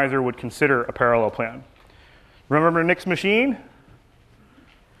optimizer would consider a parallel plan. Remember Nick's machine?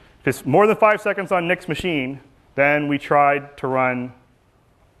 If it's more than 5 seconds on Nick's machine, then we tried to run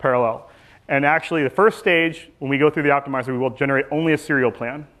parallel. And actually, the first stage, when we go through the optimizer, we will generate only a serial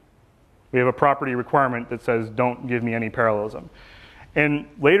plan. We have a property requirement that says, don't give me any parallelism. In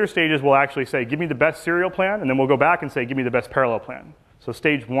later stages, we'll actually say, give me the best serial plan, and then we'll go back and say, give me the best parallel plan. So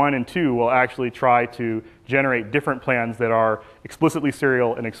stage 1 and 2 will actually try to generate different plans that are explicitly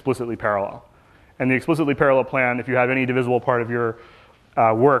serial and explicitly parallel. And the explicitly parallel plan, if you have any divisible part of your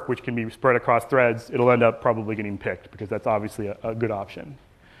work, which can be spread across threads, it'll end up probably getting picked, because that's obviously a good option.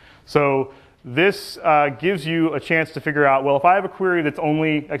 So this gives you a chance to figure out, well, if I have a query that's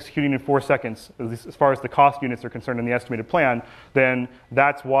only executing in 4 seconds, at least as far as the cost units are concerned in the estimated plan, then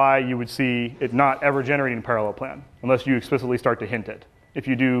that's why you would see it not ever generating a parallel plan, unless you explicitly start to hint it. If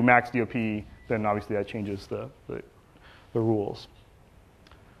you do max DOP, then obviously that changes the rules.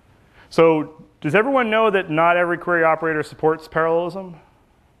 So does everyone know that not every query operator supports parallelism?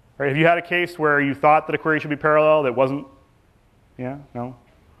 Right? Have you had a case where you thought that a query should be parallel that wasn't? Yeah? No?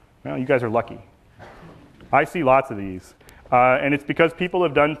 Well, you guys are lucky. I see lots of these. And it's because people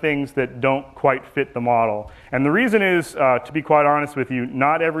have done things that don't quite fit the model. And the reason is, to be quite honest with you,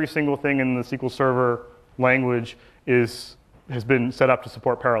 not every single thing in the SQL Server language has been set up to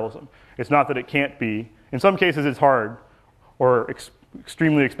support parallelism. It's not that it can't be. In some cases, it's hard or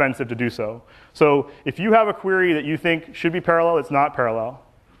extremely expensive to do so. So if you have a query that you think should be parallel, it's not parallel,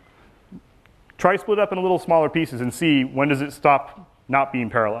 try split it up into little smaller pieces and see when does it stop not being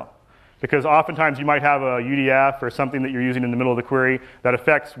parallel. Because oftentimes you might have a UDF or something that you're using in the middle of the query that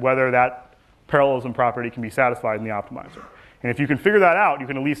affects whether that parallelism property can be satisfied in the optimizer. And if you can figure that out, you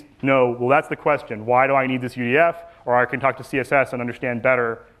can at least know, well, that's the question. Why do I need this UDF? Or I can talk to CSS and understand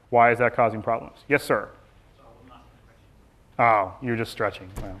better why is that causing problems. Yes, sir? Oh, you're just stretching.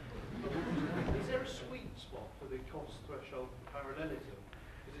 Wow. Is there a sweet spot for the cost threshold for parallelism?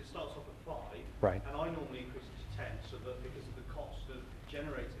 Because it starts off at 5, right. And I normally increase it to 10, so that because of the cost of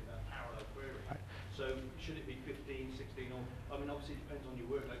generating that parallel query. Right. So should it be 15, 16, or, I mean, obviously it depends on your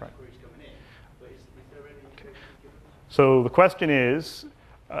workload, right. The queries coming in, but is there any indication you give us? So the question is,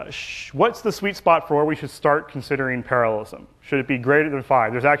 what's the sweet spot for where we should start considering parallelism? Should it be greater than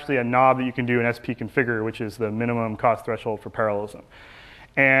 5? There's actually a knob that you can do in SP configure, which is the minimum cost threshold for parallelism.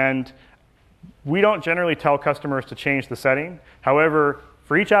 And we don't generally tell customers to change the setting. However,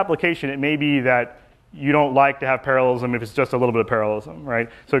 for each application, it may be that you don't like to have parallelism if it's just a little bit of parallelism, right?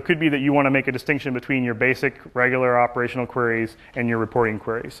 So it could be that you want to make a distinction between your basic, regular operational queries and your reporting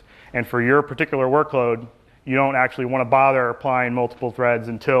queries. And for your particular workload, you don't actually want to bother applying multiple threads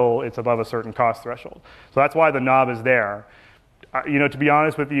until it's above a certain cost threshold. So that's why the knob is there. You know, to be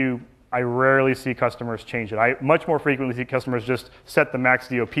honest with you, I rarely see customers change it. I much more frequently see customers just set the max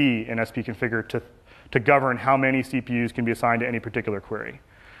DOP in SP configure to govern how many CPUs can be assigned to any particular query.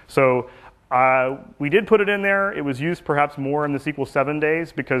 So we did put it in there. It was used perhaps more in the SQL 7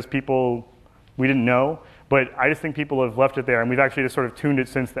 days because we didn't know. But I just think people have left it there, and we've actually just sort of tuned it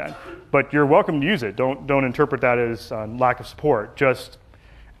since then. But you're welcome to use it. Don't interpret that as lack of support.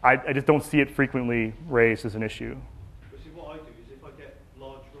 I just don't see it frequently raised as an issue. But see, what I do is if I get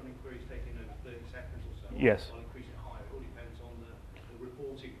large running queries taking over 30 seconds or so, yes. I'll increase it higher. It all depends on the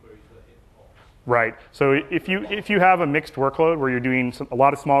reporting queries that hit the box. Right. So if you have a mixed workload where you're doing a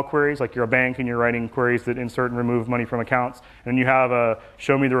lot of small queries, like you're a bank and you're writing queries that insert and remove money from accounts, and you have a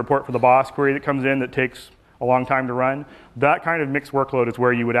show me the report for the boss query that comes in that takes a long time to run, that kind of mixed workload is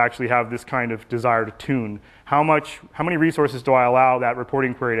where you would actually have this kind of desire to tune. How many resources do I allow that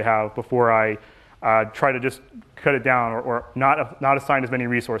reporting query to have before I try to just cut it down or not assign as many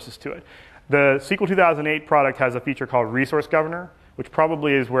resources to it? The SQL 2008 product has a feature called Resource Governor, which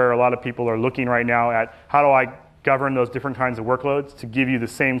probably is where a lot of people are looking right now at how do I govern those different kinds of workloads to give you the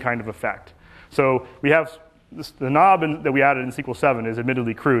same kind of effect. So we have the knob that we added in SQL 7 is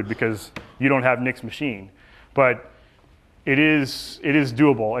admittedly crude because you don't have Nick's machine. But it is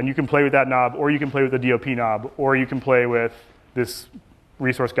doable, and you can play with that knob, or you can play with the DOP knob, or you can play with this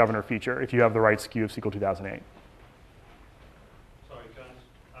resource governor feature if you have the right SKU of SQL 2008. Sorry, Jonas.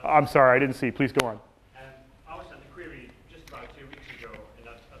 I'm sorry, I didn't see. Please go on. I was sent a query just about 2 weeks ago, and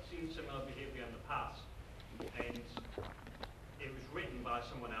I've seen similar behavior in the past. And it was written by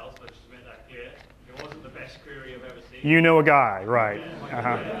someone else, let's just make that clear. It wasn't the best query I've ever seen. You know a guy, right.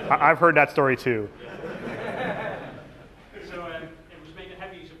 I've heard that story too. So it was making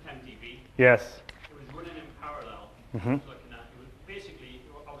heavy use of MDB. Yes. It was running in parallel. Mm-hmm. I was looking at it. Was basically,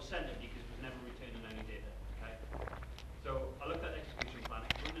 I was sending it because it was never returning any data. Okay. So I looked at the execution plan.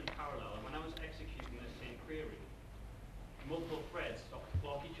 It was running in parallel, and when I was executing the same query, multiple threads stopped to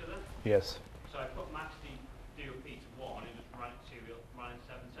block each other. Yes. So I put max DOP to 1 and just ran it in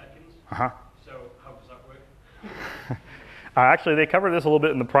 7 seconds. Uh-huh. So how does that work? Actually, they covered this a little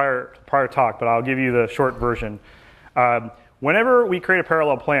bit in the prior talk, but I'll give you the short version. Whenever we create a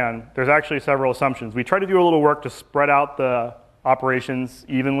parallel plan, there's actually several assumptions. We try to do a little work to spread out the operations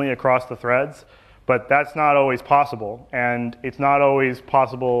evenly across the threads, but that's not always possible, and it's not always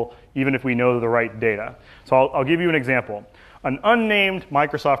possible even if we know the right data. So I'll give you an example. An unnamed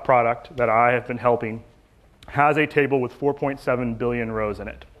Microsoft product that I have been helping has a table with 4.7 billion rows in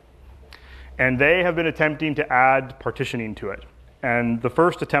it. And they have been attempting to add partitioning to it. And the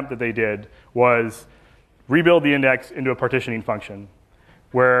first attempt that they did was rebuild the index into a partitioning function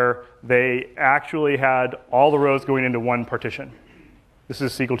where they actually had all the rows going into one partition. This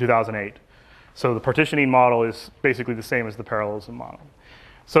is SQL 2008. So the partitioning model is basically the same as the parallelism model.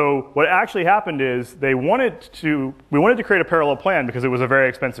 So what actually happened is we wanted to create a parallel plan because it was a very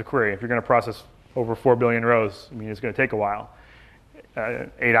expensive query. If you're going to process over 4 billion rows, I mean, it's going to take a while,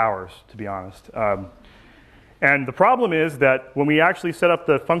 8 hours to be honest. And the problem is that when we actually set up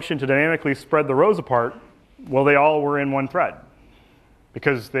the function to dynamically spread the rows apart, well, they all were in one thread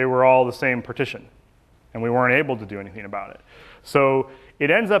because they were all the same partition, and we weren't able to do anything about it. So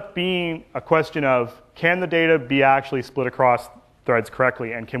it ends up being a question of, can the data be actually split across threads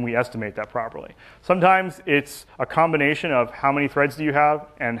correctly, and can we estimate that properly? Sometimes it's a combination of how many threads do you have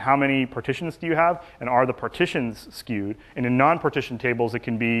and how many partitions do you have, and are the partitions skewed? And in non-partition tables, it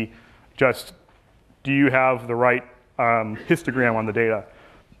can be just, do you have the right histogram on the data?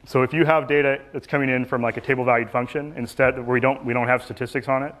 So if you have data that's coming in from like a table valued function, instead where we don't have statistics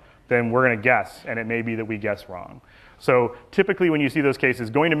on it, then we're going to guess, and it may be that we guess wrong. So typically when you see those cases,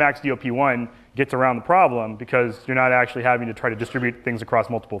 going to max DOP1 gets around the problem because you're not actually having to try to distribute things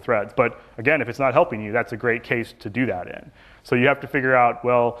across multiple threads. But again, if it's not helping you, that's a great case to do that in. So you have to figure out,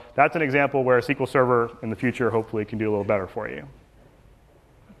 well, that's an example where SQL Server in the future hopefully can do a little better for you.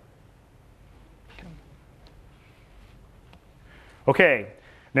 Okay,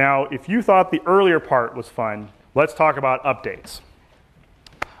 now if you thought the earlier part was fun, let's talk about updates.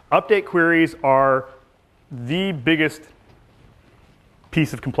 Update queries are the biggest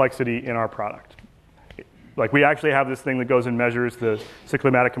piece of complexity in our product. Like, we actually have this thing that goes and measures the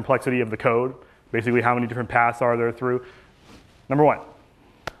cyclomatic complexity of the code, basically how many different paths are there through. Number one,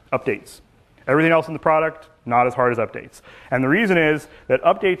 updates. Everything else in the product, not as hard as updates. And the reason is that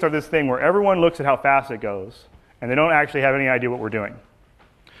updates are this thing where everyone looks at how fast it goes, and they don't actually have any idea what we're doing.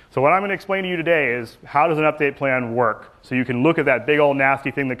 So what I'm going to explain to you today is how does an update plan work, so you can look at that big old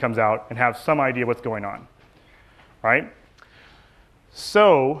nasty thing that comes out and have some idea what's going on. Right?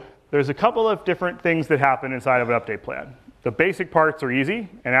 So there's a couple of different things that happen inside of an update plan. The basic parts are easy,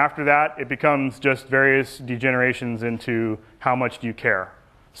 and after that it becomes just various degenerations into how much do you care.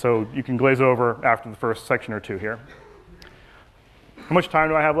 So you can glaze over after the first section or two here. How much time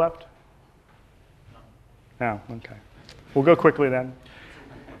do I have left? No, okay. We'll go quickly then.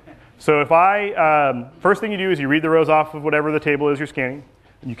 So if first thing you do is you read the rows off of whatever the table is you're scanning,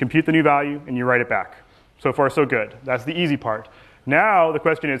 you compute the new value, and you write it back. So far, so good. That's the easy part. Now the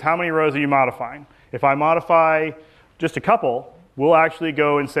question is, how many rows are you modifying? If I modify just a couple, we'll actually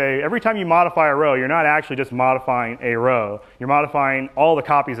go and say, every time you modify a row, you're not actually just modifying a row. You're modifying all the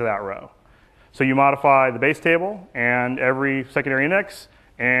copies of that row. So you modify the base table and every secondary index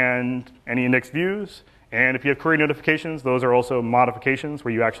and any index views. And if you have query notifications, those are also modifications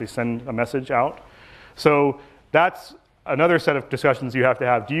where you actually send a message out. So that's another set of discussions you have to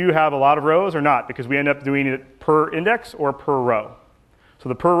have. Do you have a lot of rows or not? Because we end up doing it per index or per row. So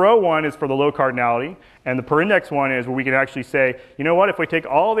the per row one is for the low cardinality, and the per index one is where we can actually say, you know what, if we take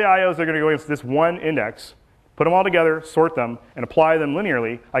all the IOs that are going to go into this one index, put them all together, sort them, and apply them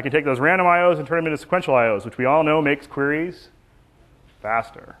linearly, I can take those random IOs and turn them into sequential IOs, which we all know makes queries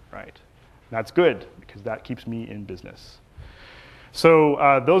faster, right? And that's good, because that keeps me in business.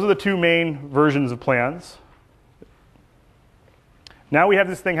 So those are the two main versions of plans. Now we have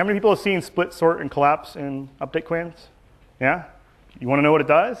this thing. How many people have seen split, sort, and collapse in update plans? Yeah? You want to know what it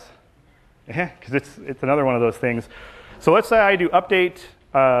does? Yeah, because it's another one of those things. So let's say I do update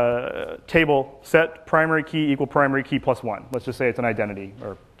table set primary key equal primary key plus 1. Let's just say it's an identity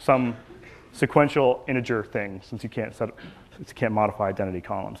or some sequential integer thing, since you can't modify identity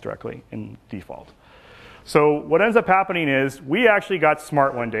columns directly in default. So what ends up happening is we actually got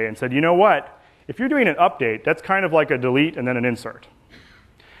smart one day and said, you know what? If you're doing an update, that's kind of like a delete and then an insert.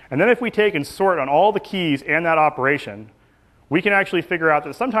 And then if we take and sort on all the keys and that operation, we can actually figure out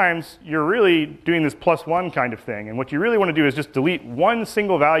that sometimes you're really doing this plus 1 kind of thing. And what you really want to do is just delete one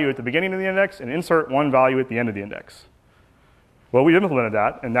single value at the beginning of the index and insert one value at the end of the index. Well, we implemented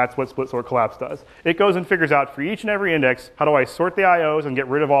that, and that's what split sort collapse does. It goes and figures out for each and every index, how do I sort the IOs and get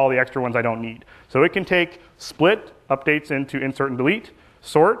rid of all the extra ones I don't need. So it can take split, updates into insert and delete,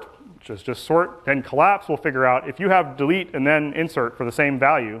 sort, just sort, then collapse will figure out if you have delete and then insert for the same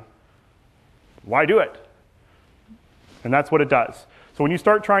value, why do it? And that's what it does. So when you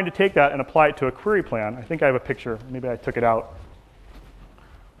start trying to take that and apply it to a query plan, I think I have a picture. Maybe I took it out.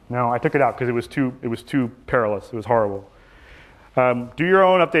 No, I took it out because it was too perilous. It was horrible. Do your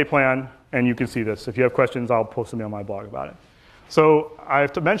own update plan, and you can see this. If you have questions, I'll post something on my blog about it. So I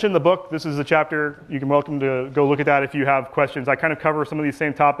have to mention the book. This is the chapter. You can welcome to go look at that if you have questions. I kind of cover some of these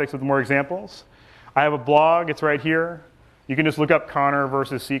same topics with more examples. I have a blog. It's right here. You can just look up Conor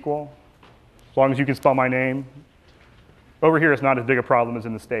versus SQL, as long as you can spell my name. Over here, it's not as big a problem as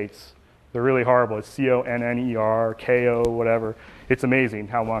in the States. They're really horrible. It's C-O-N-N-E-R, K-O, whatever. It's amazing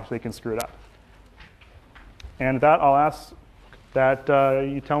how much they can screw it up. And with that, I'll ask that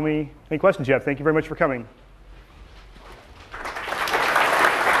you tell me any questions you have. Thank you very much for coming.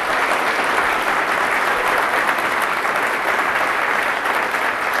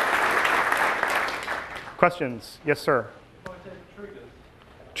 Questions? Yes, sir.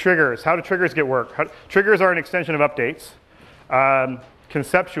 Triggers. How do triggers get work? Triggers are an extension of updates.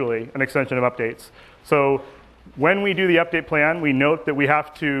 Conceptually, an extension of updates. So when we do the update plan, we note that we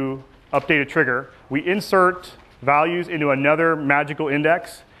have to update a trigger. We insert values into another magical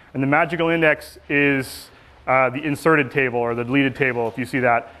index, and the magical index is the inserted table or the deleted table, if you see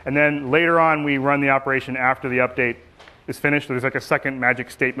that. And then later on, we run the operation after the update is finished. There's like a second magic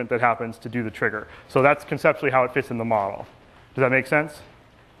statement that happens to do the trigger. So that's conceptually how it fits in the model. Does that make sense?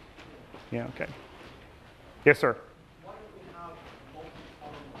 Yeah, okay. Yes, sir. Why don't we have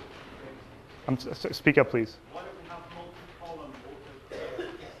multi-column Speak up, please. Why don't we have multi-column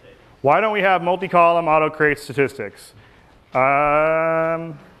auto-statistics? Why don't we have multi-column auto-create statistics?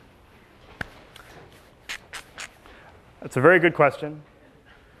 That's a very good question.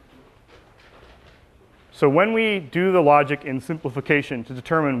 So when we do the logic in simplification to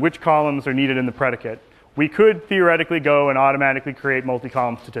determine which columns are needed in the predicate, we could theoretically go and automatically create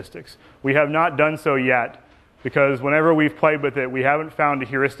multi-column statistics. We have not done so yet because whenever we've played with it, we haven't found a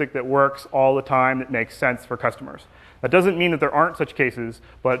heuristic that works all the time that makes sense for customers. That doesn't mean that there aren't such cases,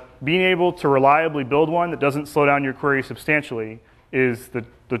 but being able to reliably build one that doesn't slow down your query substantially is the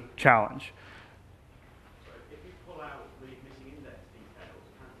challenge. So if you pull out the missing index details,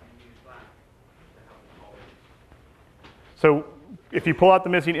 can't you use that to help the columns? So if you pull out the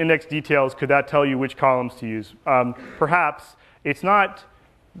missing index details, could that tell you which columns to use? Perhaps. It's not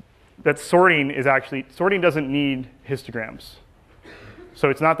that sorting doesn't need histograms. So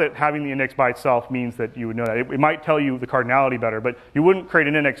it's not that having the index by itself means that you would know that. It might tell you the cardinality better, but you wouldn't create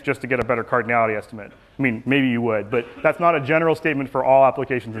an index just to get a better cardinality estimate. I mean, maybe you would, but that's not a general statement for all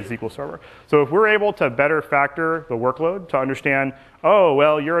applications in SQL Server. So if we're able to better factor the workload to understand, oh,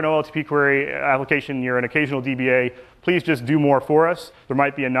 well, you're an OLTP query application, you're an occasional DBA, please just do more for us. There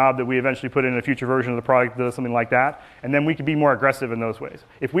might be a knob that we eventually put in a future version of the product that does something like that, and then we could be more aggressive in those ways.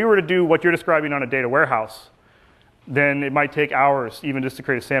 If we were to do what you're describing on a data warehouse, then it might take hours even just to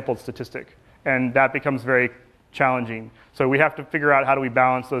create a sampled statistic, and that becomes very challenging. So we have to figure out how do we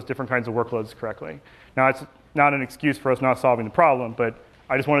balance those different kinds of workloads correctly. Now, it's not an excuse for us not solving the problem, but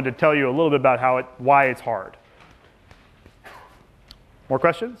I just wanted to tell you a little bit about why it's hard. More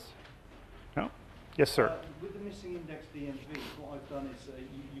questions? No? Yes, sir. With the missing index DMVs, what I've done is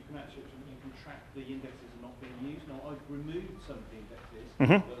you can track the indexes that are not being used. Now, I've removed some of the indexes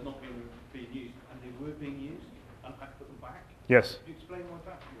that are not being used, and they were being used, and I've put them back. Yes. Could you explain why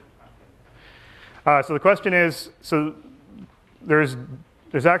that would happen? So the question is, the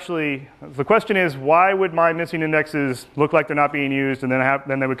question is, why would my missing indexes look like they're not being used, and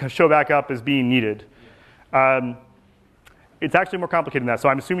then they would show back up as being needed? It's actually more complicated than that. So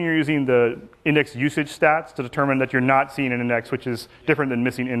I'm assuming you're using the index usage stats to determine that you're not seeing an index, which is different than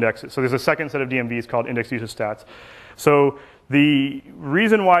missing indexes. So there's a second set of DMVs called index usage stats. So the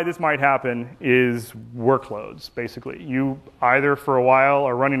reason why this might happen is workloads, basically. You either for a while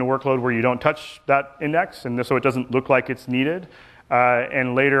are running a workload where you don't touch that index, and so it doesn't look like it's needed,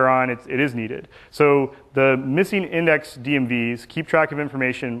 and later on it is needed. So the missing index DMVs keep track of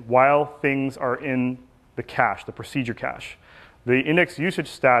information while things are in the cache, the procedure cache. The index usage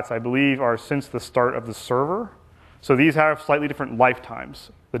stats, I believe, are since the start of the server. So these have slightly different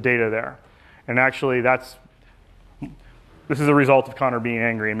lifetimes, the data there. And actually, this is a result of Conor being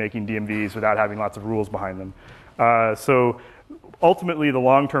angry and making DMVs without having lots of rules behind them. So ultimately, the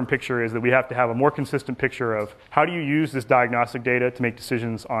long-term picture is that we have to have a more consistent picture of how do you use this diagnostic data to make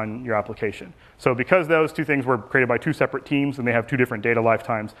decisions on your application. So because those two things were created by two separate teams and they have two different data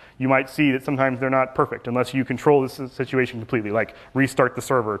lifetimes, you might see that sometimes they're not perfect unless you control this situation completely, like restart the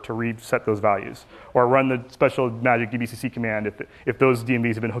server to reset those values, or run the special magic DBCC command if those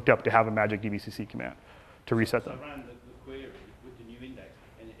DMVs have been hooked up to have a magic DBCC command to reset them. So I ran the query with the new index,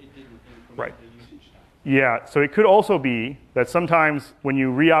 and it didn't increment Right. the usage stat. Yeah, so it could also be that sometimes when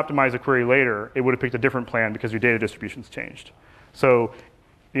you re-optimize a query later, it would have picked a different plan because your data distribution's changed. So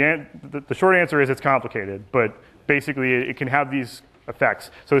the short answer is it's complicated, but basically it can have these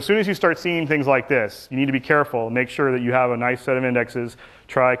effects. So as soon as you start seeing things like this, you need to be careful, make sure that you have a nice set of indexes,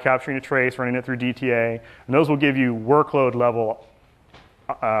 try capturing a trace, running it through DTA, and those will give you workload level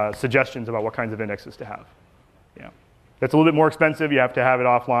suggestions about what kinds of indexes to have. Yeah. That's a little bit more expensive. You have to have it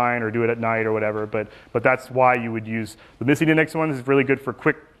offline or do it at night or whatever, but that's why you would use the missing index one is really good for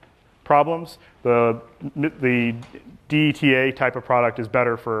quick problems. The DTA type of product is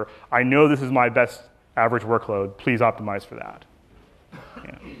better for, I know this is my best average workload, please optimize for that.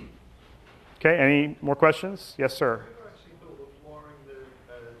 Yeah. Okay, any more questions? Yes, sir. Have you ever actually thought of wiring the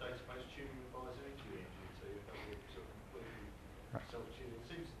database tuning advisor into the engine so you have it sort of completely self-tuning? It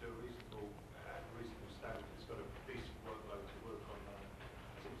seems to do a reasonable standard. It's got a decent workload to work on.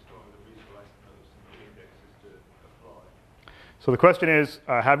 It seems to come with a reasonable estimate of some indexes to apply. So the question is,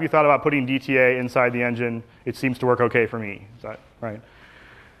 have you thought about putting DTA inside the engine? It seems to work okay for me. Is that right?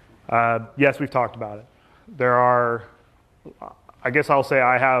 Yes, we've talked about it. There are, I guess I'll say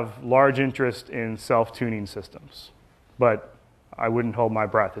I have large interest in self-tuning systems, but I wouldn't hold my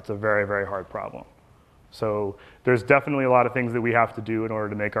breath. It's a very, very hard problem. So there's definitely a lot of things that we have to do in order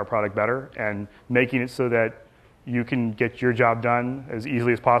to make our product better, and making it so that you can get your job done as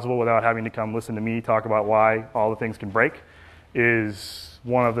easily as possible without having to come listen to me talk about why all the things can break is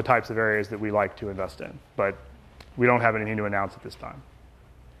one of the types of areas that we like to invest in. But we don't have anything to announce at this time.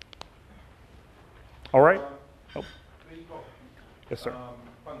 All right? Oh. We've got Yes, sir.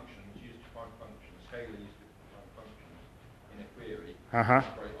 functions, used to find functions, scalar used to find functions in a query. Uh-huh.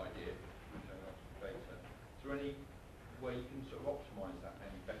 Great idea. Return out some data. Is there any way you can sort of optimize that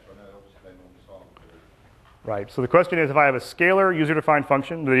any better? I know obviously they're non-disarmable. Right. So the question is, if I have a scalar user-defined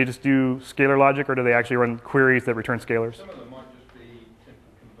function, do they just do scalar logic, or do they actually run queries that return scalars? Some of them might just be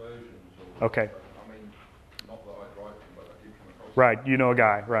simple conversions. Or Okay. I mean, not that I drive them, but I do come across. Right. You know a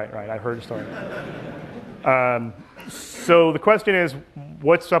guy. Right. Right. I've heard a story. So the question is,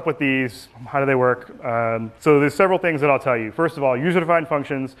 what's up with these? How do they work? So there's several things that I'll tell you. First of all, user-defined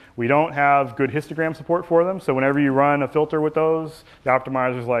functions, we don't have good histogram support for them. So whenever you run a filter with those, the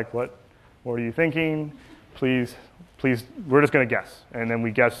optimizer's like, what are you thinking? Please, we're just going to guess. And then we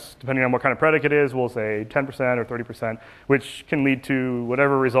guess, depending on what kind of predicate it is, we'll say 10% or 30%, which can lead to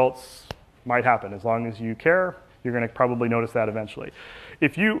whatever results might happen. As long as you care, you're going to probably notice that eventually.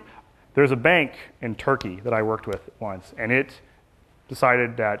 There's a bank in Turkey that I worked with once, and it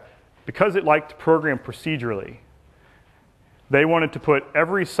decided that because it liked to program procedurally, they wanted to put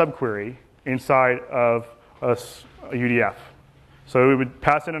every subquery inside of a UDF. So we would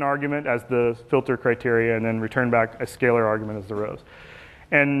pass in an argument as the filter criteria and then return back a scalar argument as the rows.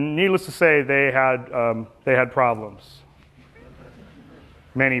 And needless to say, they had problems,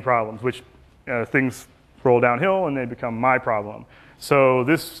 many problems, which things roll downhill and they become my problem. So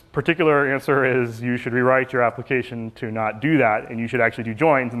this particular answer is you should rewrite your application to not do that, and you should actually do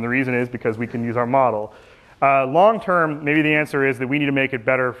joins, and the reason is because we can use our model. Long term, maybe the answer is that we need to make it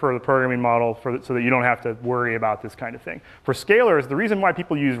better for the programming model so that you don't have to worry about this kind of thing. For scalars, the reason why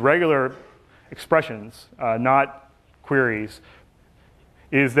people use regular expressions, not queries,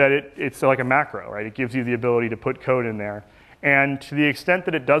 is that it's like a macro, right? It gives you the ability to put code in there. And to the extent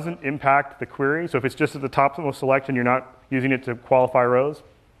that it doesn't impact the query, so if it's just at the topmost select and you're not using it to qualify rows,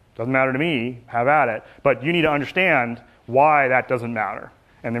 doesn't matter to me, have at it. But you need to understand why that doesn't matter.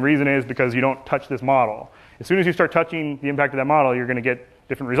 And the reason is because you don't touch this model. As soon as you start touching the impact of that model, you're going to get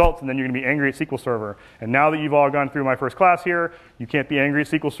different results, and then you're going to be angry at SQL Server. And now that you've all gone through my first class here, you can't be angry at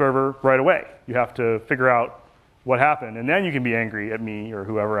SQL Server right away. You have to figure out what happened, and then you can be angry at me or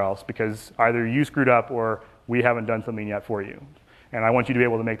whoever else because either you screwed up or we haven't done something yet for you. And I want you to be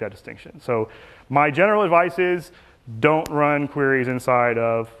able to make that distinction. So my general advice is don't run queries inside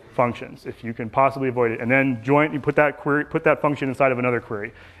of functions if you can possibly avoid it. And then you put that function inside of another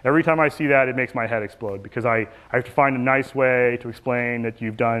query. Every time I see that, it makes my head explode because I have to find a nice way to explain that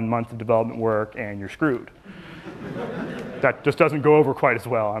you've done months of development work and you're screwed. That just doesn't go over quite as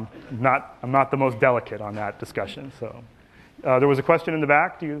well. I'm not the most delicate on that discussion. So there was a question in the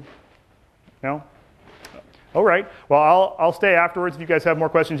back. Do you? No? All right. Well, I'll stay afterwards if you guys have more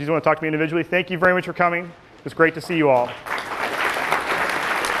questions. You want to talk to me individually. Thank you very much for coming. It's great to see you all.